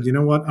just said, you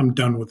know what, I'm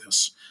done with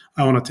this.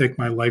 I want to take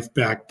my life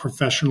back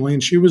professionally.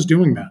 And she was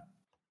doing that.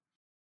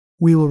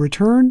 We will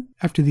return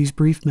after these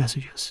brief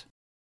messages.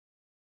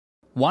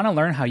 Want to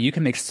learn how you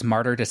can make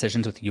smarter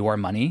decisions with your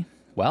money?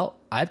 Well,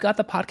 I've got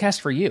the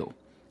podcast for you.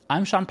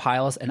 I'm Sean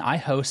Piles, and I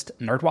host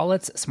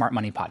NerdWallet's Smart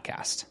Money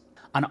Podcast.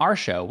 On our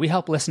show, we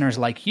help listeners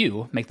like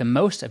you make the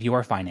most of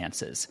your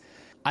finances.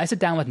 I sit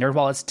down with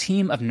NerdWallet's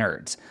team of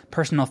nerds,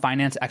 personal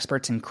finance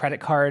experts in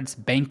credit cards,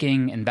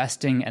 banking,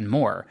 investing, and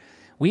more.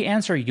 We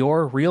answer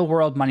your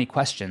real-world money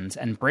questions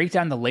and break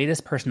down the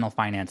latest personal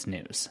finance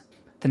news.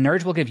 The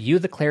nerds will give you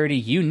the clarity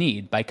you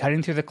need by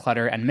cutting through the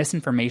clutter and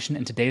misinformation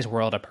in today's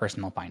world of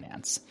personal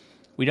finance.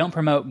 We don't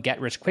promote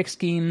get-rich-quick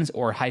schemes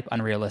or hype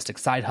unrealistic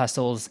side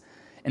hustles.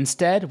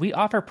 Instead, we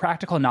offer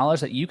practical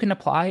knowledge that you can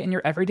apply in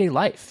your everyday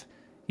life.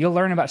 You'll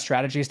learn about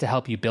strategies to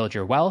help you build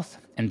your wealth,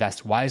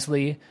 invest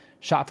wisely,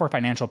 shop for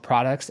financial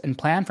products, and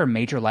plan for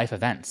major life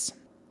events.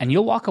 And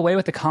you'll walk away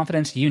with the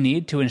confidence you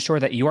need to ensure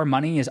that your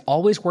money is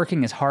always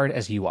working as hard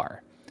as you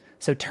are.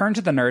 So turn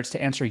to the nerds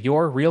to answer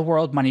your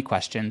real-world money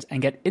questions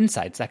and get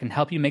insights that can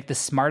help you make the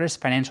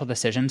smartest financial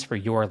decisions for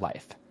your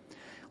life.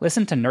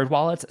 Listen to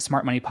NerdWallet's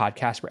Smart Money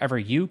Podcast wherever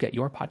you get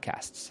your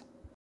podcasts.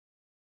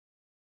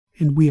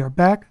 And we are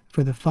back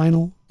for the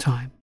final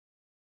time.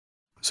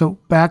 So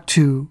back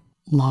to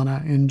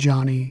Lana and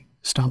Johnny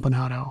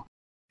Stompanato.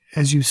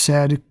 As you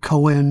said,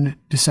 Cohen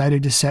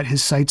decided to set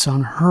his sights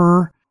on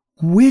her,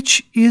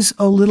 which is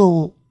a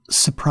little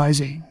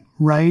surprising,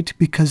 right?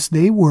 Because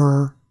they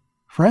were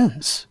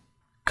friends.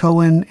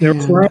 Cohen They're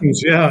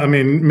friends, yeah. I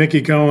mean,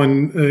 Mickey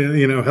Cohen,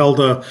 held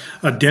a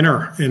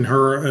dinner in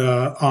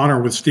her honor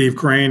with Steve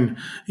Crane,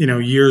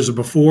 years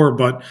before.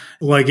 But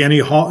like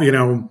any,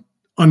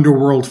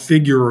 underworld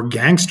figure or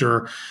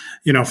gangster,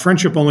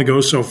 friendship only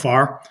goes so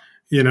far.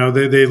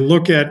 They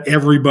look at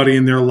everybody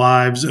in their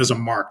lives as a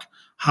mark.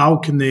 How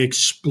can they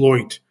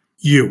exploit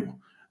you,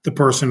 the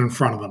person in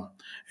front of them?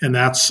 And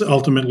that's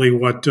ultimately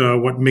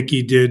what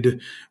Mickey did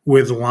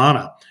with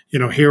Lana.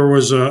 Here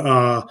was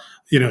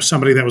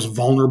somebody that was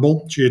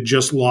vulnerable. She had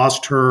just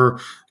lost her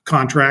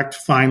contract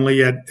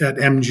finally at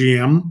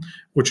MGM,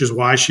 which is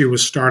why she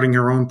was starting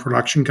her own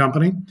production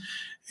company.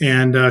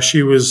 And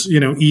she was,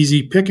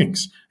 easy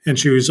pickings. And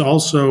she was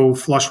also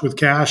flush with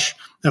cash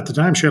at the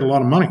time. She had a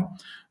lot of money.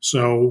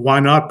 So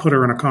why not put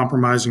her in a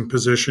compromising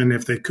position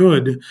if they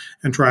could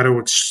and try to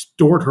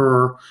extort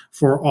her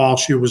for all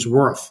she was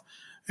worth?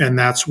 And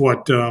that's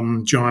what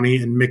Johnny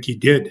and Mickey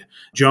did.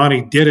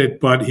 Johnny did it,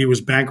 but he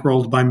was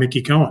bankrolled by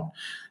Mickey Cohen.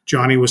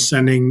 Johnny was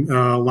sending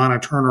Lana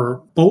Turner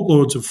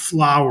boatloads of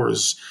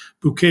flowers,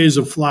 bouquets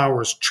of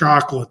flowers,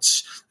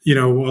 chocolates.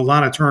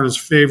 Lana Turner's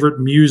favorite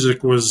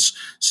music was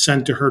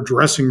sent to her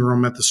dressing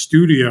room at the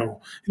studio.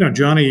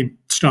 Johnny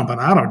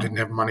Stompanato didn't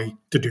have money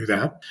to do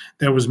that.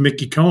 That was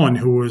Mickey Cohen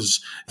who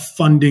was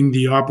funding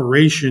the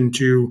operation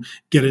to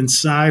get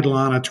inside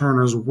Lana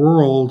Turner's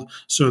world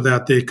so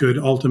that they could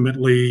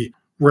ultimately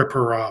rip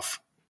her off.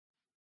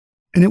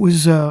 And it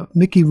was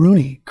Mickey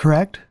Rooney,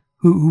 correct?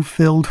 Who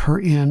filled her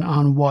in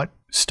on what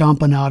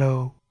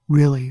Stompanato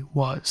really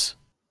was.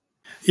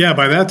 Yeah,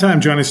 by that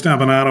time, Johnny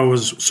Stompanato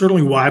was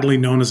certainly widely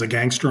known as a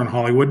gangster in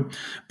Hollywood.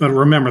 But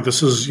remember,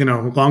 this is,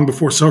 long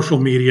before social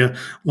media,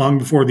 long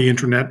before the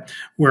internet,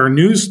 where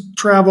news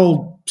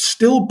traveled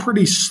still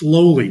pretty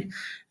slowly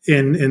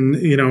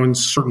in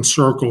certain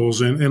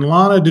circles. And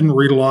Lana didn't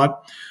read a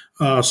lot.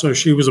 So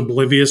she was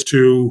oblivious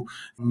to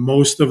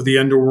most of the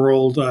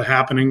underworld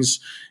happenings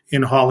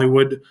in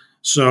Hollywood.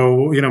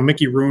 So,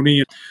 Mickey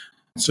Rooney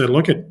said,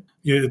 look,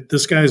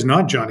 this guy is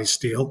not Johnny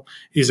Steele.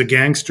 He's a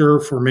gangster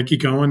for Mickey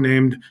Cohen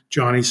named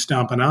Johnny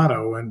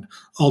Stompanato. And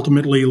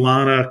ultimately,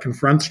 Lana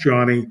confronts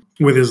Johnny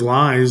with his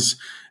lies.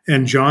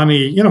 And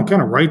Johnny,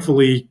 kind of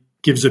rightfully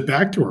gives it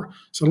back to her.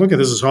 So look,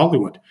 this is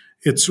Hollywood.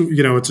 It's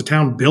a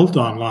town built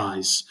on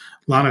lies.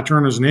 Lana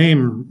Turner's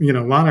name,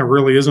 Lana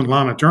really isn't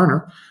Lana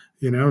Turner.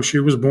 She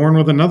was born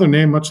with another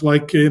name, much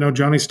like,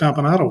 Johnny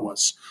Stompanato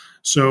was.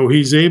 So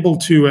he's able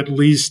to at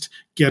least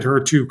get her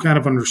to kind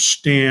of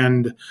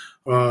understand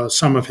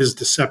some of his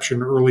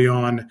deception early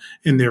on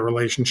in their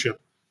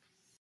relationship.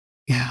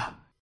 Yeah.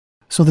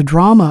 So the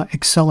drama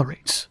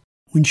accelerates.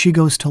 When she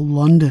goes to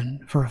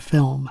London for a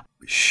film,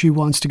 she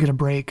wants to get a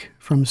break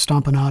from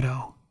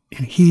Stompanato,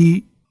 and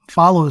he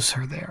follows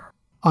her there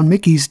on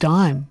Mickey's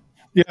dime.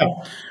 Yeah.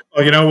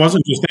 Well, it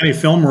wasn't just any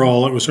film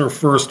role. It was her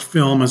first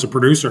film as a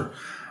producer.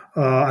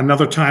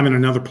 Another Time in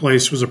Another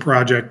Place was a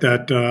project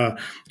that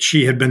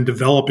she had been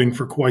developing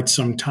for quite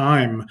some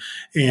time.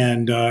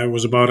 And it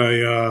was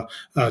about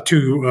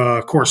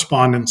two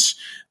correspondents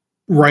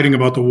writing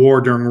about the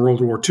war during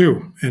World War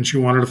II. And she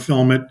wanted to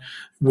film it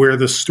where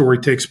the story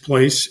takes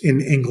place in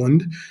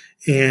England.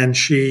 And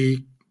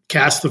she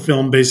cast the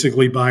film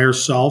basically by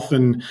herself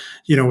and,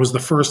 was the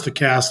first to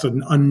cast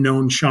an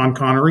unknown Sean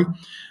Connery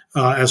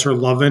as her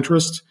love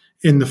interest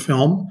in the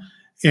film.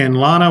 And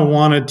Lana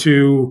wanted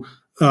to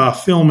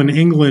film in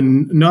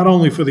England, not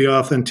only for the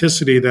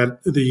authenticity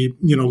that the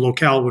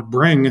locale would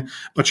bring,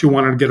 but she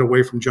wanted to get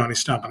away from Johnny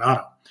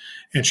Stompanato.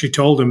 And she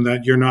told him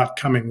that you're not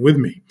coming with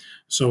me.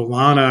 So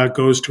Lana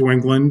goes to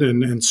England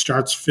and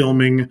starts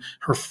filming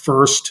her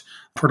first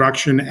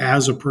production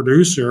as a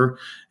producer.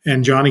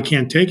 And Johnny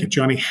can't take it.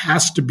 Johnny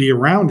has to be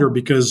around her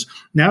because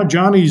now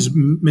Johnny's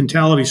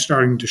mentality is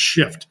starting to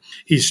shift.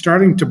 He's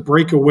starting to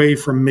break away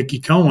from Mickey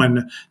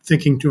Cohen,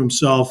 thinking to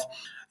himself,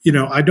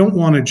 I don't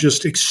want to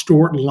just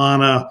extort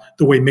Lana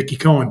the way Mickey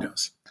Cohen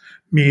does,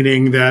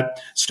 meaning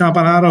that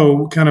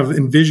Stompanato kind of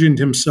envisioned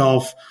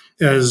himself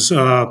as,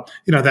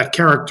 that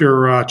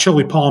character,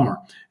 Chili Palmer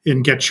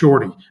in Get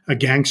Shorty, a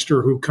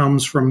gangster who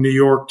comes from New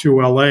York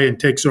to L.A. and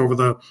takes over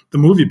the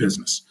movie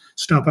business.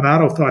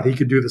 Stompanato thought he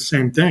could do the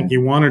same thing. He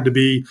wanted to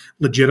be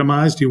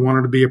legitimized. He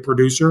wanted to be a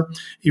producer.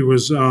 He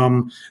was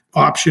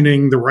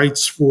optioning the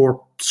rights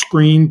for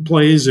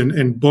screenplays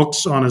and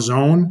books on his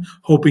own,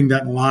 hoping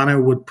that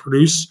Lana would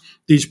produce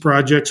these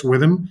projects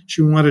with him.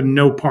 She wanted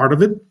no part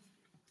of it.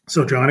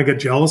 So Johnny got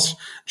jealous.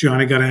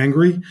 Johnny got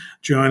angry.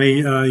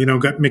 Johnny,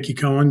 got Mickey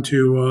Cohen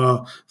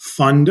to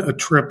fund a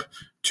trip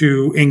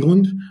to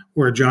England,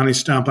 where Johnny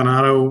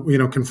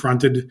Stompanato,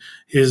 confronted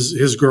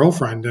his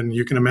girlfriend. And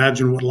you can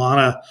imagine what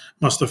Lana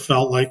must have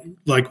felt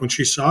like when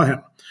she saw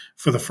him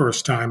for the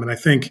first time. And I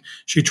think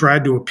she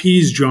tried to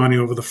appease Johnny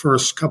over the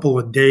first couple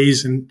of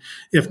days and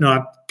if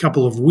not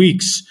couple of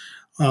weeks.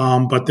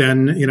 But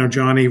then,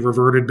 Johnny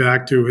reverted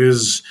back to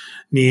his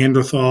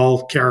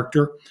Neanderthal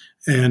character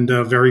and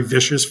very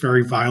vicious,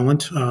 very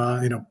violent,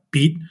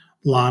 beat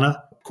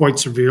Lana quite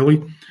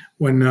severely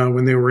when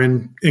they were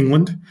in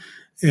England.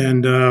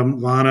 And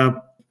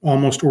Lana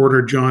almost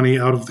ordered Johnny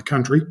out of the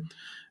country,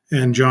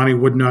 and Johnny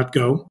would not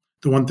go.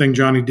 The one thing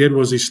Johnny did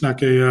was he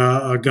snuck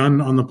a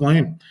gun on the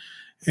plane,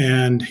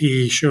 and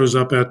he shows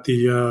up at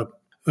the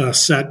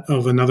set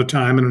of Another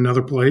Time in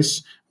Another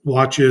Place,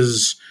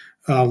 watches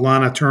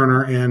Lana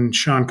Turner and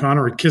Sean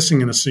Connery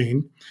kissing in a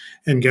scene,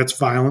 and gets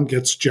violent,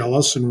 gets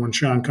jealous. And when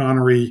Sean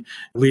Connery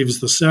leaves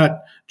the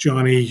set,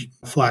 Johnny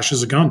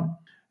flashes a gun.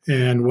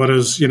 And what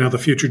does, the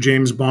future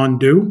James Bond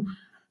do?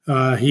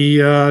 He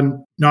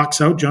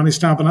knocks out Johnny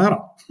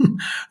Stompanato,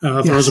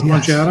 throws a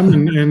punch at him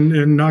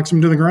and knocks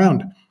him to the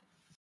ground.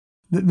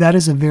 That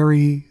is a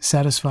very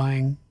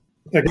satisfying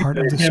part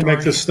of the story. You can't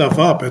make this stuff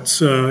up.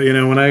 It's,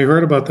 when I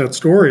heard about that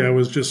story, I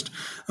was just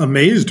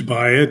amazed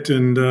by it.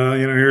 And,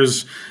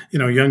 here's,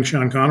 young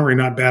Sean Connery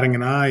not batting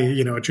an eye,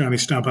 at Johnny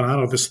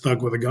Stompanato, this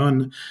thug with a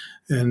gun,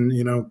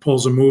 and,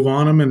 pulls a move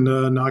on him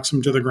and knocks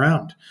him to the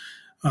ground.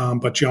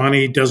 But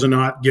Johnny does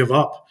not give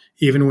up.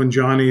 Even when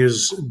Johnny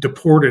is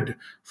deported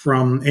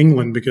from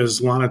England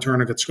because Lana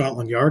Turner got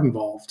Scotland Yard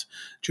involved,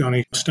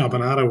 Johnny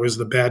Stompanato is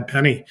the bad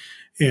penny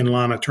in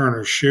Lana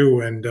Turner's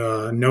shoe and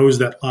knows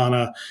that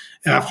Lana,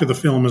 after the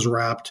film is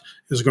wrapped,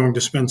 is going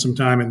to spend some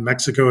time in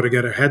Mexico to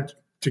get her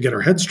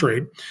head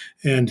straight.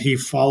 And he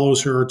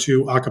follows her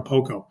to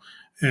Acapulco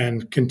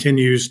and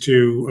continues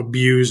to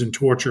abuse and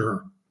torture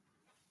her.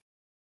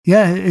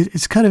 Yeah,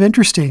 it's kind of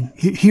interesting.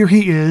 Here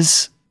he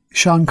is,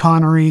 Sean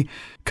Connery,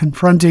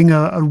 confronting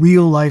a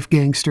real-life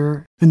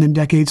gangster, and then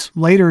decades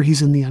later,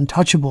 he's in The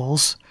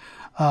Untouchables,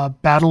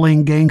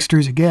 battling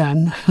gangsters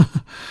again.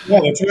 Yeah,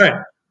 that's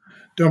right.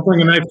 Don't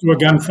bring a knife to a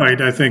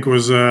gunfight, I think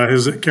was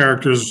his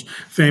character's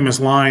famous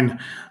line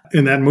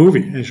in that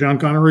movie. And Sean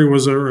Connery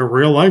was a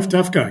real-life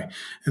tough guy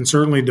and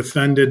certainly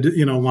defended,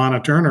 Lana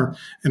Turner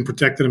and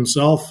protected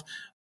himself,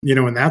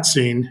 in that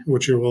scene,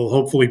 which will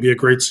hopefully be a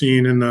great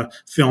scene in the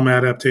film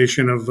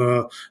adaptation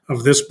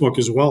of this book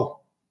as well.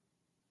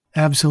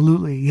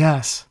 Absolutely,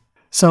 yes.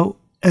 So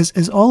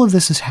as all of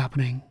this is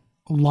happening,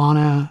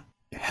 Lana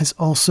has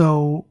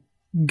also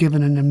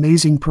given an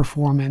amazing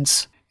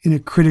performance in a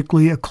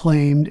critically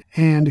acclaimed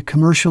and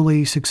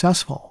commercially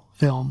successful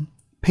film,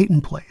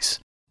 Peyton Place.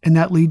 And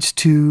that leads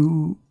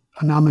to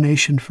a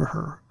nomination for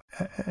her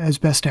as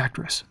Best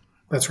Actress.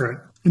 That's right.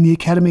 And the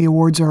Academy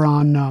Awards are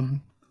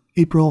on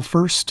April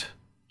 1st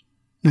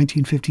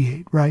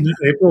 1958, right?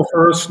 April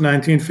 1st,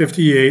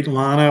 1958,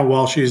 Lana,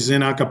 while she's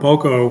in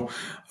Acapulco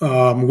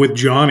with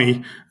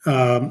Johnny,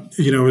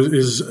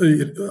 is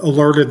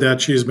alerted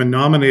that she's been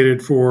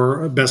nominated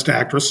for Best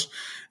Actress.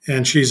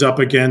 And she's up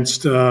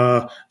against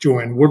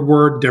Joanne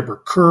Woodward, Deborah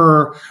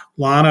Kerr.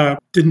 Lana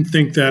didn't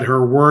think that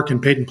her work in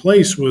Peyton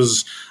Place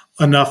was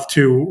enough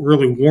to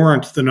really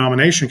warrant the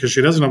nomination because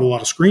she doesn't have a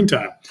lot of screen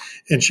time.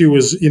 And she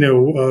was,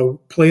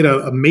 played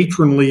a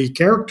matronly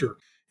character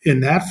in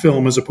that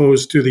film as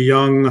opposed to the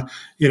young,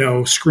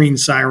 screen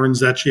sirens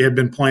that she had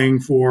been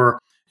playing for,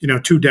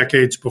 2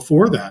 decades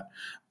before that.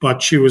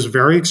 But she was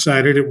very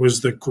excited. It was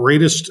the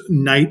greatest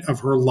night of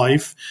her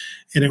life.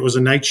 And it was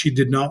a night she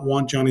did not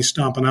want Johnny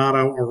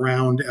Stompanato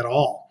around at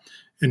all,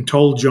 and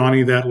told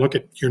Johnny that, look,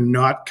 you're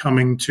not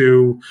coming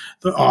to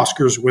the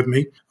Oscars with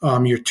me.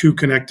 You're too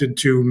connected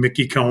to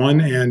Mickey Cohen,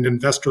 and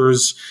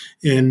investors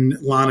in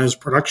Lana's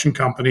production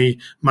company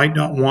might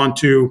not want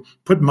to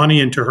put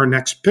money into her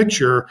next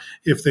picture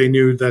if they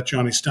knew that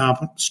Johnny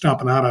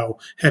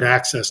Stompanato had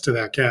access to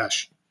that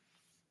cash.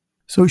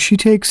 So she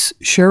takes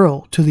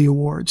Cheryl to the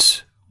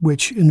awards,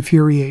 which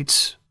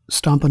infuriates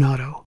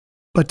Stompanato.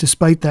 But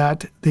despite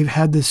that, they've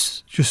had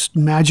this just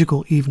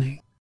magical evening.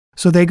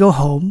 So they go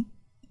home,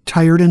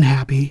 tired and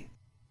happy,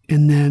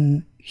 and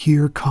then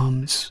here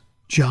comes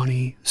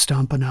Johnny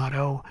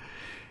Stompanato,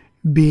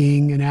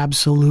 being an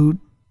absolute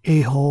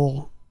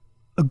a-hole,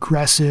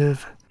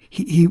 aggressive.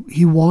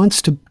 He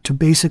wants to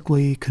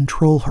basically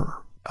control her,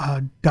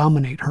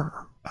 dominate her,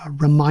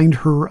 remind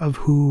her of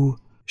who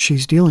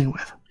she's dealing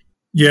with.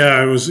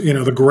 Yeah, it was,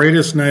 the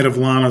greatest night of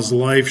Lana's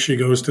life. She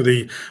goes to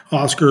the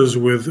Oscars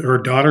with her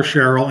daughter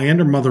Cheryl and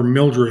her mother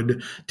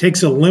Mildred,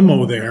 takes a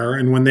limo there,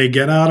 and when they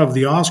get out of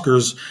the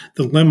Oscars,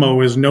 the limo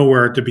is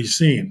nowhere to be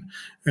seen.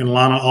 And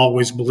Lana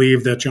always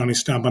believed that Johnny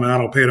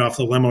Stompanato paid off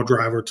the limo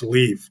driver to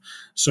leave.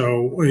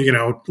 So,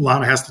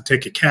 Lana has to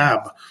take a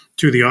cab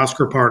to the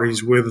Oscar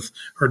parties with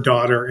her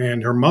daughter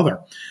and her mother.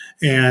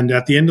 And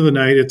at the end of the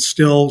night,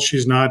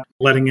 she's not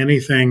letting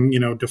anything,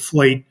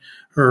 deflate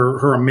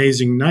her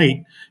amazing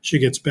night. She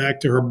gets back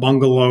to her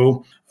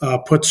bungalow,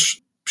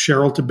 puts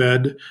Cheryl to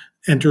bed,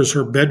 enters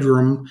her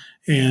bedroom,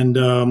 and,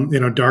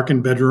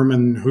 darkened bedroom,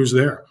 and who's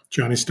there?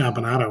 Johnny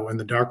Stompanato in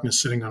the darkness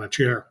sitting on a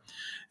chair.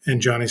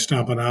 And Johnny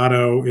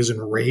Stompanato is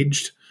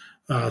enraged,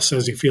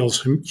 says he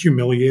feels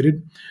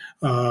humiliated,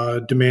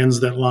 demands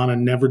that Lana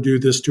never do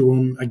this to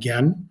him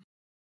again,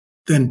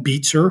 then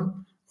beats her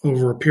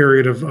over a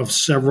period of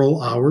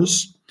several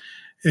hours.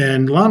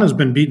 And Lana's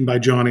been beaten by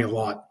Johnny a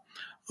lot.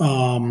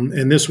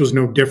 And this was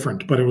no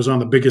different, but it was on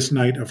the biggest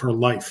night of her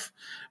life.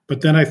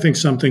 But then I think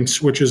something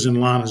switches in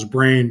Lana's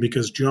brain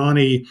because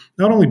Johnny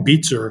not only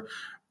beats her,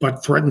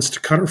 but threatens to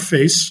cut her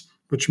face,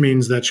 which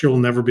means that she'll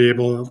never be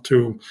able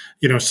to,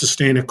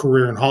 sustain a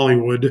career in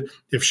Hollywood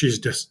if she's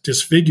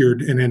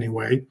disfigured in any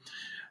way.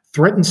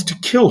 Threatens to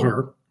kill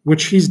her,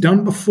 which he's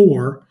done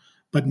before,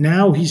 but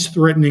now he's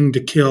threatening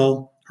to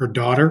kill her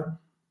daughter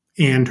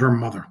and her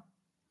mother.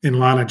 And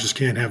Lana just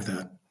can't have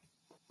that.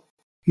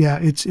 Yeah,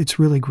 it's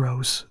really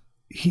gross.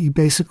 He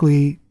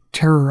basically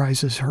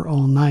terrorizes her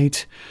all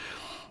night.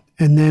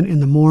 And then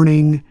in the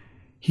morning,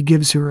 he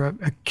gives her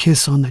a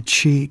kiss on the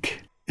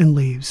cheek and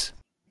leaves.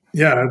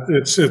 Yeah,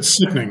 it's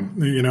sickening.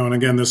 And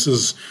again, this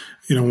is,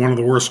 one of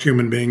the worst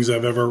human beings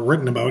I've ever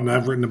written about. And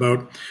I've written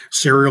about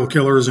serial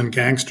killers and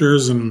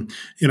gangsters. And,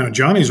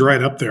 Johnny's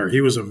right up there. He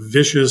was a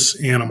vicious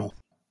animal.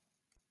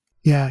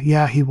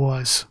 Yeah, he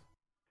was.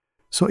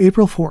 So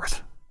April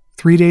 4th,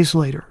 3 days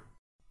later,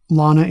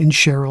 Lana and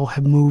Cheryl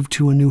have moved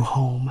to a new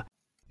home,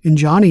 and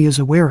Johnny is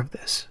aware of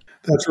this.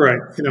 That's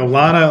right.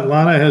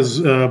 Lana has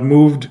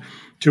moved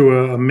to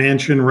a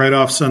mansion right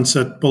off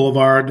Sunset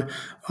Boulevard,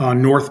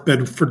 North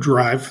Bedford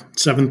Drive,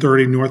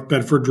 730 North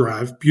Bedford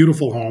Drive.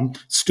 Beautiful home,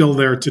 still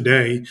there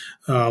today.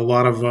 A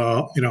lot of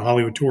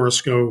Hollywood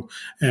tourists go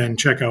and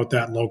check out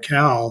that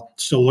locale.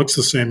 Still looks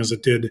the same as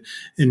it did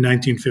in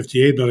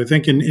 1958. But I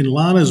think in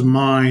Lana's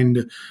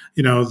mind,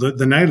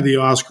 the night of the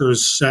Oscars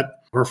set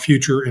her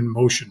future in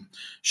motion.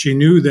 She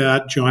knew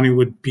that Johnny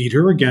would beat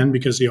her again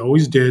because he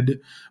always did.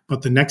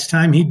 But the next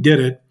time he did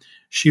it,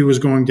 she was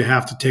going to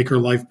have to take her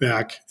life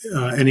back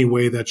any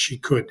way that she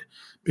could,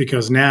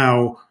 because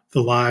now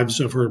the lives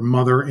of her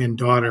mother and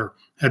daughter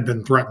had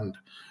been threatened.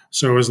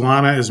 So as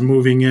Lana is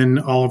moving in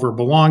all of her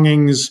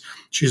belongings,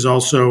 she's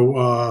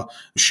also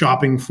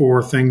shopping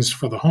for things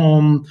for the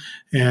home,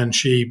 and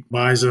she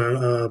buys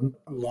a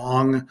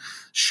long,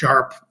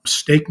 sharp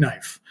steak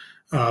knife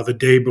the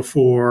day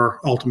before,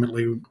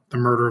 ultimately, the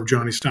murder of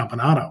Johnny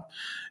Stompanato.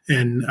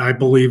 And I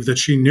believe that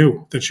she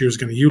knew that she was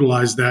going to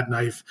utilize that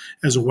knife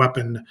as a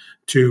weapon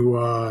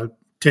to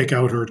take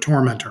out her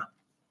tormentor.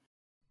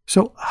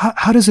 So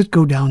how does it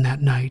go down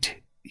that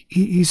night?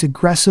 He's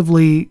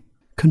aggressively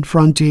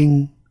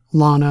confronting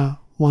Lana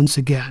once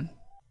again,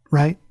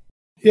 right?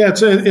 Yeah,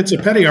 it's a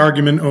petty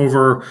argument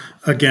over,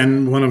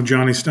 again, one of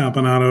Johnny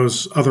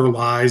Stompanato's other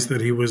lies that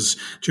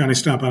Johnny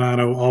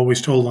Stompanato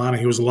always told Lana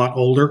he was a lot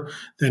older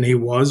than he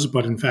was,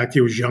 but in fact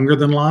he was younger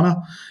than Lana,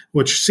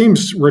 which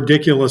seems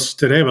ridiculous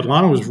today, but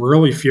Lana was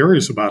really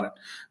furious about it.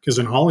 because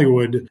in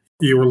Hollywood,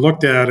 you were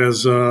looked at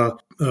as a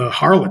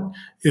harlot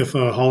if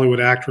a Hollywood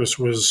actress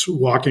was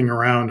walking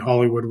around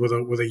Hollywood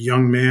with a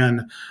young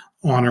man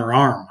on her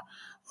arm.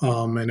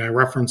 And I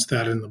referenced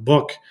that in the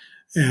book.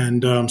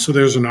 And so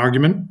there's an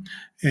argument,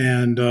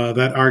 and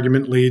that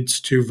argument leads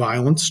to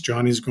violence.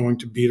 Johnny's going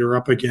to beat her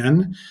up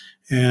again,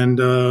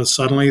 and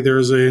suddenly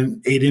there's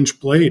an 8-inch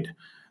blade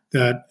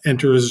that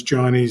enters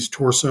Johnny's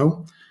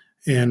torso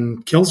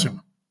and kills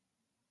him.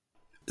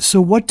 So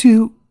what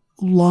do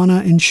Lana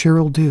and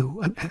Cheryl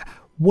do?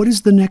 What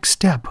is the next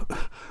step?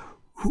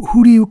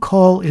 Who do you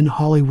call in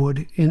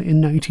Hollywood in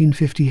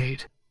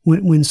 1958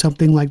 when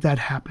something like that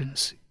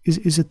happens?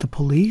 Is it the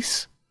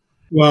police?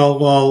 Well,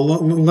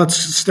 let's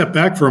step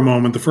back for a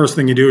moment. The first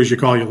thing you do is you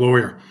call your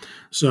lawyer.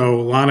 So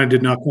Lana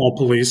did not call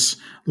police.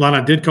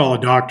 Lana did call a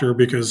doctor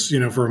because,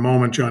 for a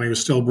moment, Johnny was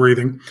still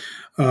breathing.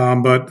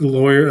 But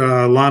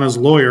Lana's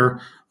lawyer,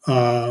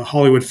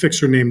 Hollywood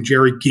fixer named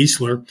Jerry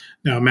Giesler.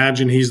 Now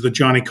imagine he's the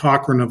Johnny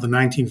Cochran of the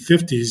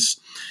 1950s.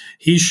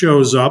 He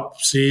shows up,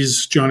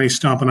 sees Johnny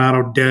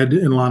Stompanato dead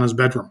in Lana's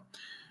bedroom,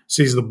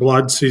 sees the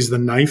blood, sees the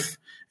knife,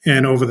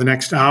 and over the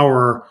next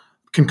hour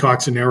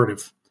concocts a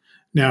narrative.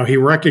 Now, he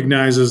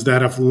recognizes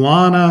that if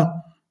Lana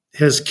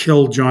has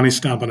killed Johnny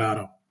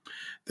Stompanato,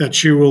 that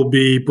she will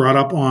be brought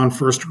up on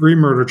first-degree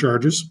murder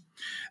charges,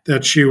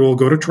 that she will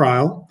go to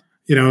trial.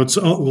 It's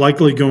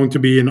likely going to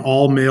be an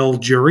all-male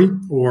jury,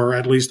 or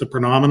at least a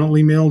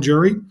predominantly male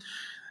jury.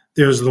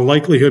 There's the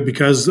likelihood,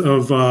 because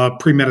of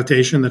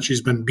premeditation, that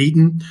she's been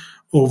beaten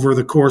over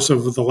the course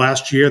of the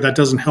last year. That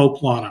doesn't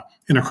help Lana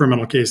in a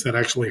criminal case. That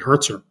actually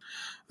hurts her.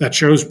 That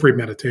shows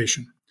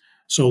premeditation.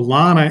 So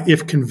Lana,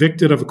 if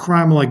convicted of a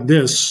crime like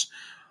this,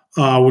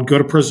 would go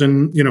to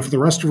prison, for the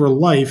rest of her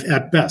life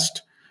at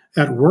best.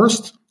 At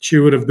worst, she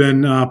would have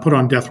been put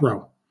on death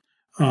row.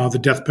 The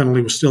death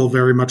penalty was still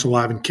very much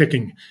alive and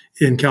kicking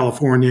in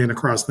California and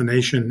across the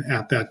nation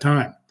at that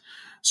time.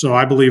 So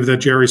I believe that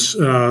Jerry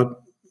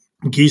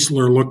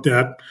Giesler looked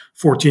at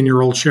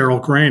 14-year-old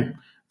Cheryl Crane,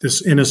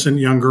 this innocent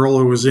young girl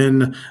who was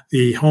in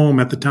the home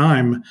at the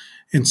time,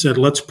 and said,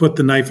 let's put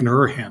the knife in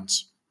her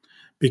hands.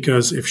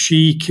 Because if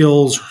she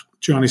kills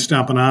Johnny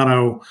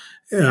Stompanato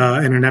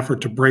in an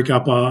effort to break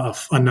up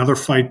another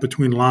fight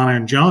between Lana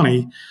and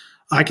Johnny,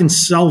 I can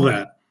sell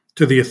that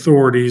to the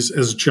authorities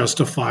as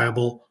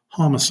justifiable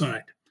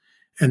homicide.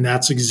 And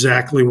that's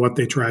exactly what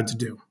they tried to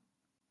do.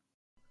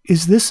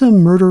 Is this a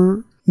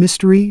murder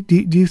mystery, do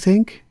you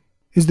think?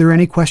 Is there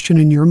any question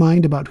in your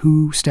mind about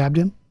who stabbed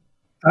him?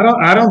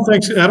 I don't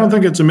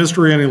think it's a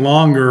mystery any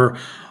longer.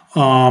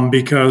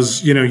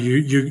 Because,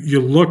 you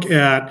look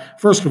at,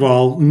 first of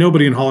all,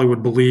 nobody in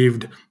Hollywood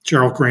believed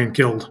Cheryl Crane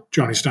killed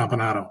Johnny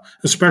Stompanato,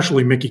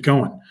 especially Mickey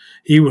Cohen.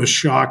 He was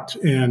shocked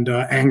and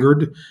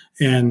angered,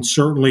 and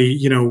certainly,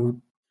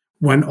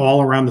 went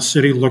all around the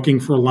city looking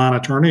for Lana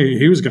Turner.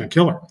 He was going to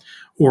kill her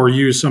or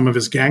use some of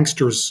his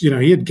gangsters.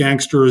 He had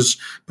gangsters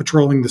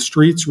patrolling the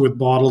streets with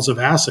bottles of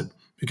acid,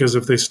 because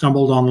if they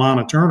stumbled on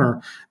Lana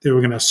Turner, they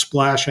were going to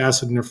splash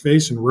acid in her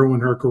face and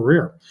ruin her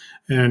career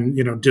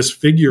and,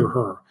 disfigure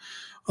her.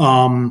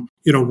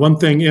 One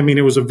thing,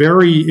 it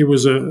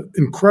was an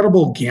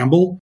incredible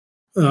gamble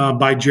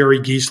by Jerry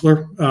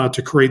Giesler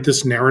to create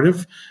this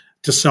narrative,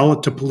 to sell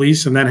it to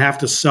police, and then have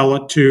to sell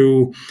it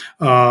to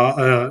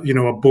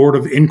a board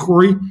of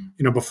inquiry.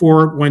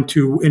 Before it went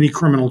to any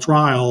criminal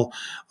trial,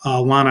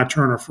 Lana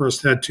Turner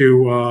first had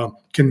to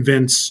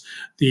convince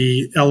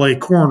the LA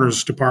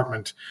Coroner's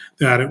Department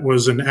that it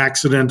was an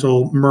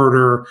accidental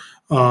murder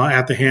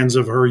at the hands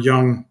of her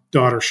young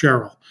daughter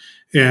Cheryl.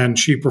 And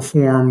she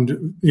performed,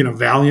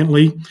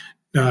 valiantly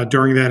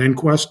during that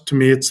inquest. To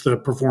me, it's the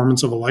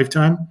performance of a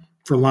lifetime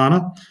for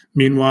Lana.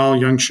 Meanwhile,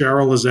 young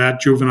Cheryl is at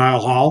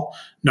juvenile hall,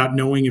 not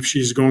knowing if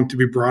she's going to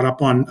be brought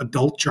up on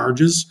adult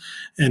charges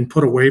and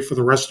put away for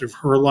the rest of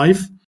her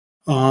life.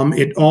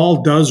 It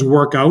all does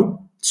work out,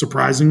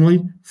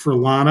 surprisingly, for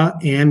Lana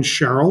and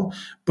Cheryl,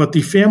 but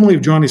the family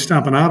of Johnny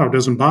Stompanato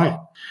doesn't buy it.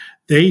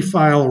 They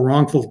file a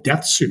wrongful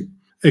death suit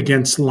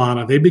against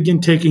Lana. They begin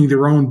taking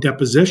their own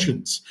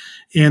depositions.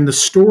 And the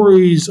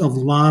stories of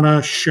Lana,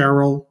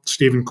 Cheryl,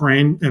 Stephen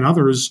Crane, and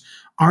others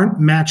aren't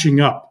matching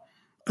up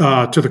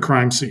to the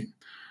crime scene.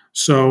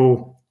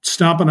 So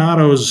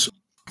Stompanato's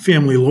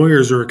family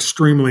lawyers are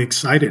extremely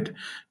excited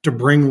to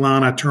bring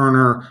Lana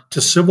Turner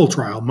to civil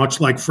trial,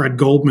 much like Fred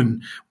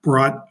Goldman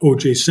brought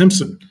O.J.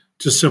 Simpson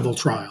to civil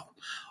trial.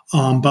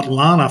 But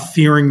Lana,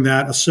 fearing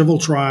that a civil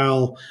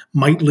trial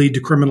might lead to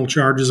criminal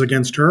charges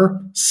against her,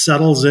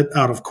 settles it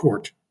out of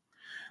court.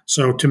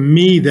 So to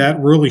me, that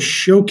really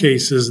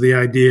showcases the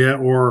idea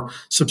or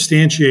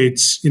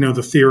substantiates,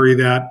 the theory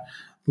that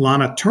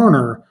Lana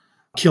Turner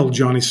killed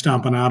Johnny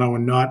Stompanato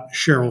and not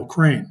Cheryl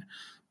Crane.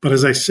 But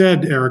as I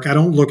said, Eric, I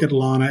don't look at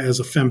Lana as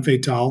a femme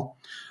fatale.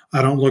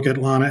 I don't look at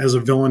Lana as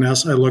a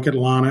villainess. I look at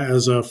Lana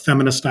as a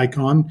feminist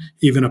icon,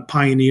 even a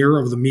pioneer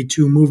of the Me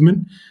Too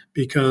movement,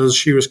 because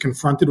she was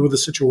confronted with a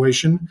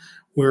situation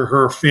where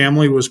her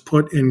family was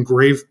put in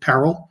grave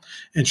peril,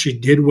 and she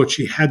did what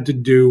she had to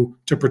do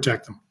to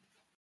protect them.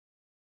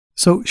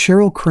 So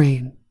Cheryl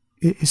Crane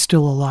is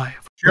still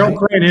alive. Cheryl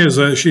Crane is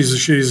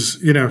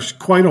she's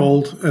quite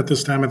old at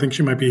this time. I think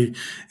she might be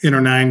in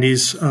her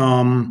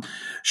 90s.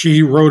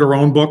 She wrote her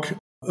own book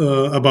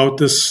about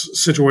this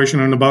situation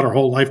and about her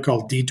whole life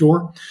called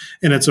Detour,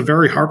 and it's a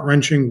very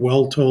heart-wrenching,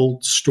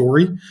 well-told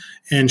story.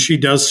 And she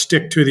does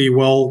stick to the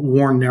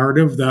well-worn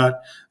narrative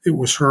that it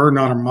was her,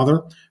 not her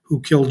mother,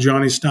 who killed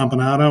Johnny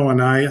Stompanato.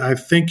 And I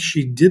think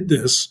she did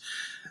this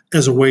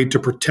as a way to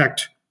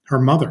protect her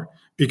mother,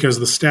 because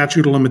the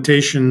statute of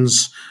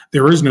limitations,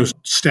 there is no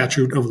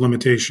statute of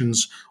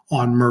limitations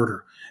on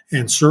murder.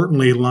 And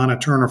certainly Lana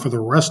Turner, for the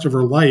rest of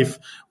her life,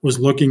 was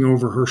looking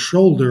over her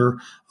shoulder,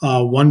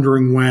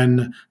 wondering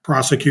when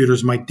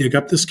prosecutors might dig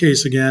up this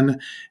case again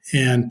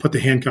and put the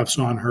handcuffs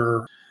on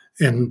her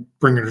and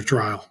bring her to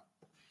trial.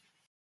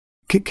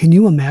 Can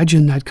you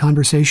imagine that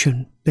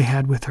conversation they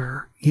had with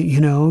her?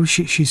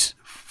 She's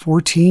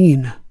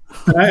 14.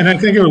 And I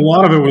think a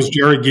lot of it was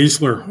Jerry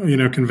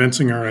Giesler,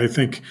 convincing her. I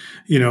think,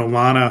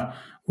 Lana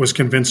was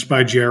convinced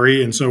by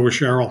Jerry, and so was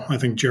Cheryl. I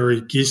think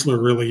Jerry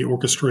Giesler really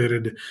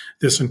orchestrated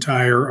this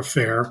entire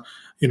affair.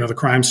 The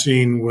crime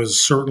scene was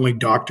certainly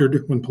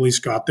doctored when police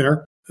got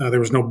there. There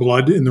was no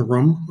blood in the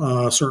room,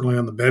 certainly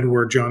on the bed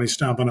where Johnny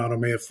Stompanato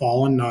may have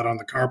fallen, not on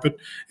the carpet.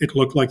 It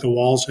looked like the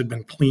walls had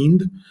been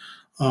cleaned.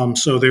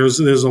 So there's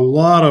a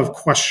lot of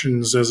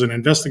questions as an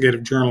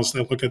investigative journalist.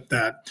 I look at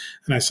that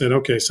and I said,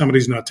 okay,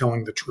 somebody's not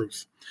telling the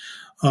truth.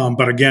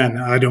 But again,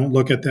 I don't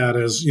look at that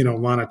as,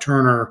 Lana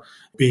Turner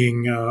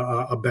being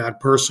a bad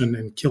person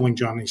and killing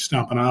Johnny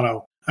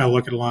Stompanato. I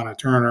look at Lana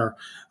Turner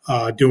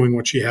doing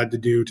what she had to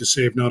do to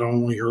save not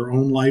only her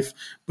own life,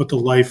 but the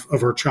life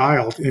of her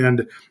child.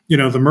 And,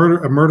 the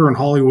murder in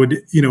Hollywood,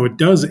 it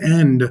does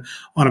end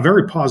on a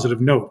very positive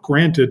note.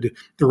 Granted,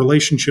 the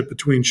relationship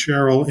between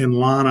Cheryl and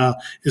Lana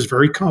is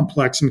very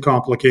complex and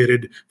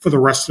complicated for the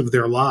rest of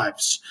their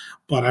lives.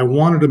 But I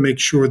wanted to make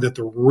sure that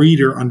the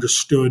reader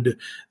understood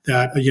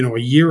that, a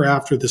year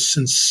after this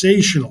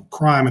sensational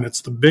crime, and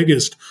it's the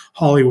biggest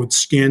Hollywood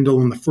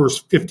scandal in the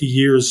first 50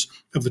 years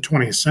of the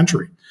 20th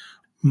century,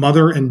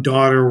 mother and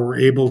daughter were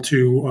able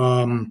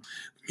to,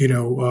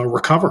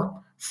 recover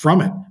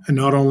from it, and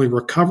not only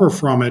recover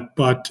from it,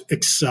 but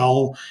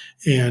excel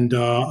and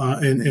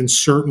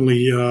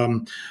certainly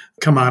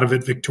come out of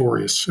it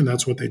victorious. And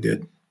that's what they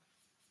did.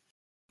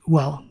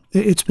 Well,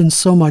 it's been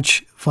so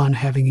much fun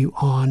having you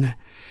on.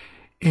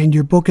 And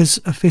your book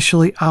is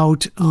officially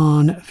out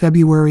on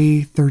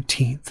February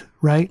 13th,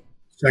 right?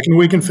 Second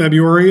week in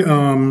February.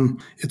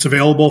 It's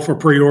available for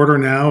pre-order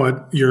now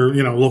at your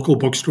local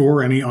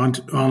bookstore, any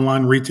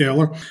online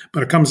retailer.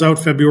 But it comes out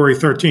February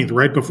 13th,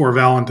 right before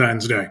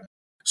Valentine's Day.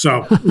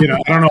 So, I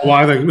don't know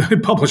why the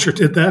publisher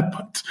did that,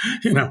 but,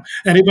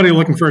 anybody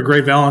looking for a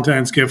great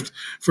Valentine's gift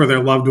for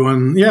their loved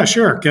one, yeah,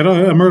 sure, get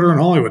a Murder in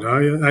Hollywood.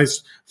 I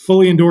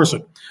fully endorse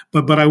it.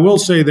 But I will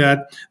say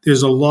that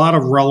there's a lot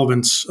of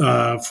relevance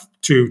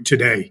to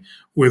today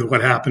with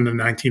what happened in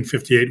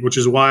 1958, which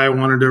is why I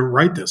wanted to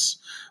write this.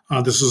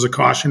 This is a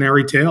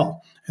cautionary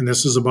tale, and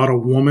this is about a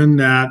woman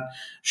that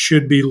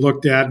should be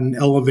looked at and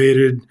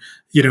elevated,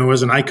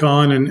 as an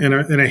icon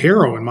and a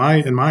hero in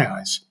my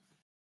eyes.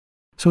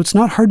 So it's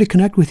not hard to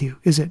connect with you,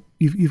 is it?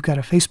 You've got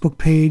a Facebook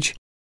page.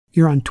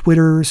 You're on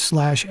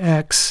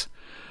Twitter/X.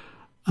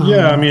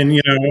 Yeah,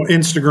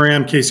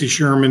 Instagram, Casey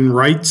Sherman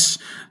Writes.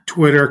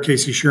 Twitter,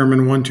 Casey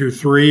Sherman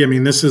 123.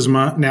 This is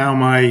my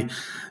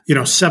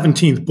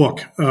 17th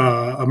book,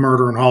 A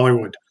Murder in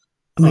Hollywood.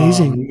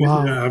 Amazing.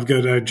 Wow.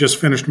 I just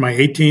finished my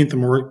 18th.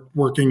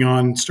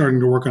 I'm starting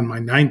to work on my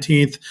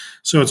 19th.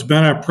 So it's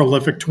been a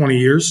prolific 20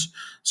 years.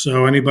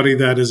 So anybody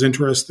that is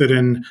interested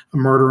in A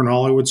Murder in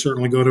Hollywood,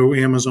 certainly go to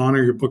Amazon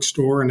or your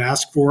bookstore and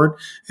ask for it.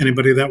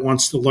 Anybody that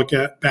wants to look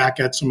back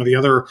at some of the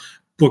other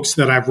books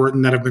that I've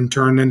written that have been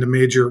turned into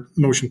major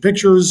motion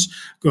pictures,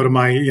 go to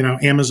my,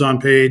 Amazon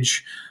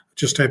page,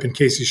 just type in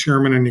Casey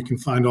Sherman and you can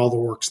find all the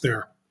works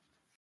there.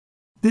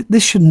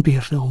 This shouldn't be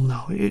a film,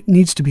 though. It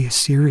needs to be a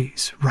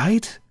series,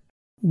 right?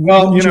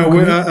 Well,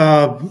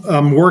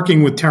 I'm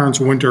working with Terrence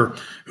Winter,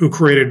 who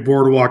created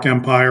Boardwalk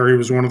Empire. He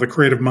was one of the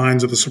creative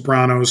minds of The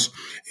Sopranos.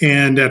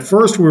 And at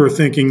first we were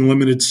thinking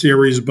limited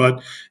series,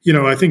 but,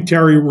 I think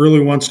Terry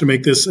really wants to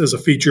make this as a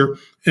feature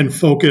and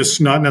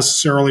focus not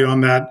necessarily on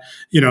that,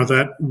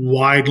 that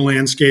wide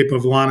landscape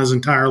of Lana's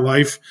entire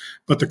life,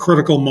 but the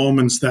critical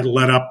moments that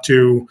led up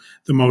to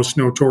the most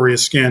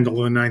notorious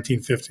scandal in the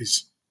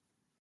 1950s.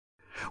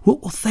 Well,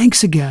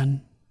 thanks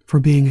again for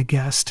being a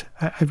guest.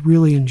 I've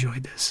really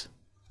enjoyed this.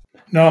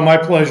 No, my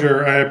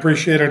pleasure. I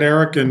appreciate it,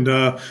 Eric, and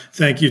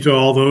thank you to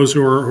all those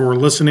who are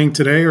listening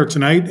today or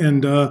tonight.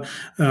 And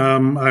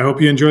I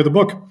hope you enjoy the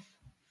book.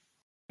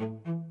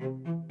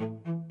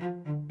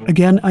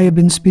 Again, I have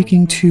been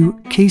speaking to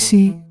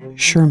Casey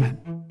Sherman.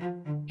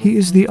 He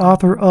is the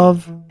author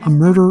of A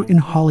Murder in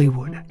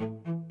Hollywood,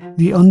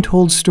 the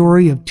untold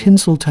story of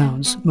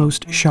Tinseltown's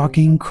most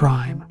shocking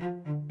crime.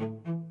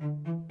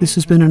 This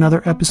has been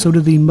another episode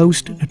of the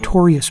Most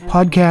Notorious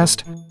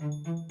Podcast,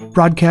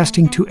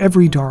 broadcasting to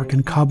every dark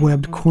and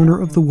cobwebbed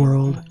corner of the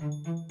world.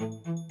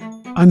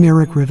 I'm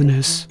Eric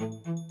Rivenes,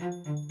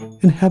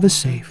 and have a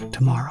safe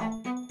tomorrow.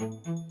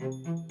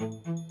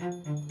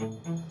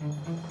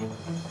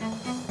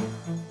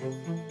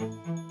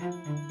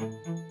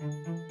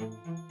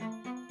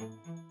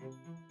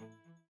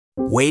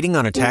 Waiting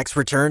on a tax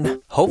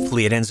return?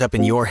 Hopefully it ends up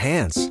in your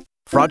hands.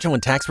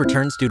 Fraudulent tax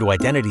returns due to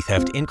identity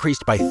theft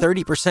increased by 30%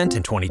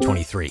 in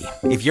 2023.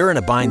 If you're in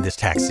a bind this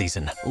tax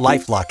season,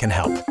 LifeLock can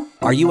help.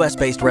 Our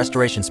U.S.-based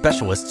restoration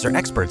specialists are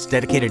experts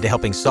dedicated to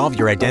helping solve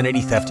your identity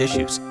theft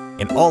issues.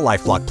 And all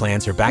LifeLock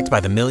plans are backed by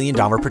the $1 Million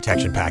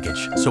Protection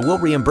Package. So we'll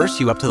reimburse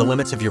you up to the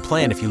limits of your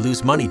plan if you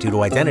lose money due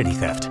to identity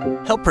theft.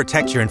 Help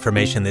protect your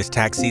information this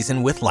tax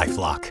season with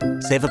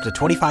LifeLock. Save up to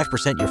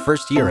 25% your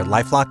first year at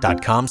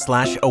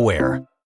LifeLock.com/aware.